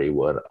Bozuri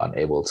were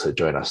unable to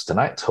join us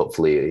tonight.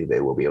 Hopefully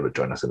they will be able to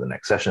join us in the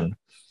next session.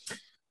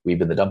 We've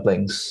been the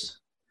Dumplings.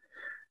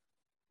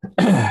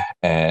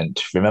 And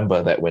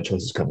remember that when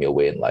choices come your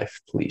way in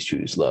life, please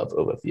choose love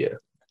over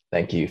fear.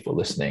 Thank you for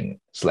listening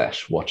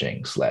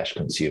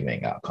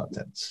 /watching/consuming our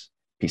contents.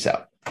 Peace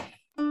out.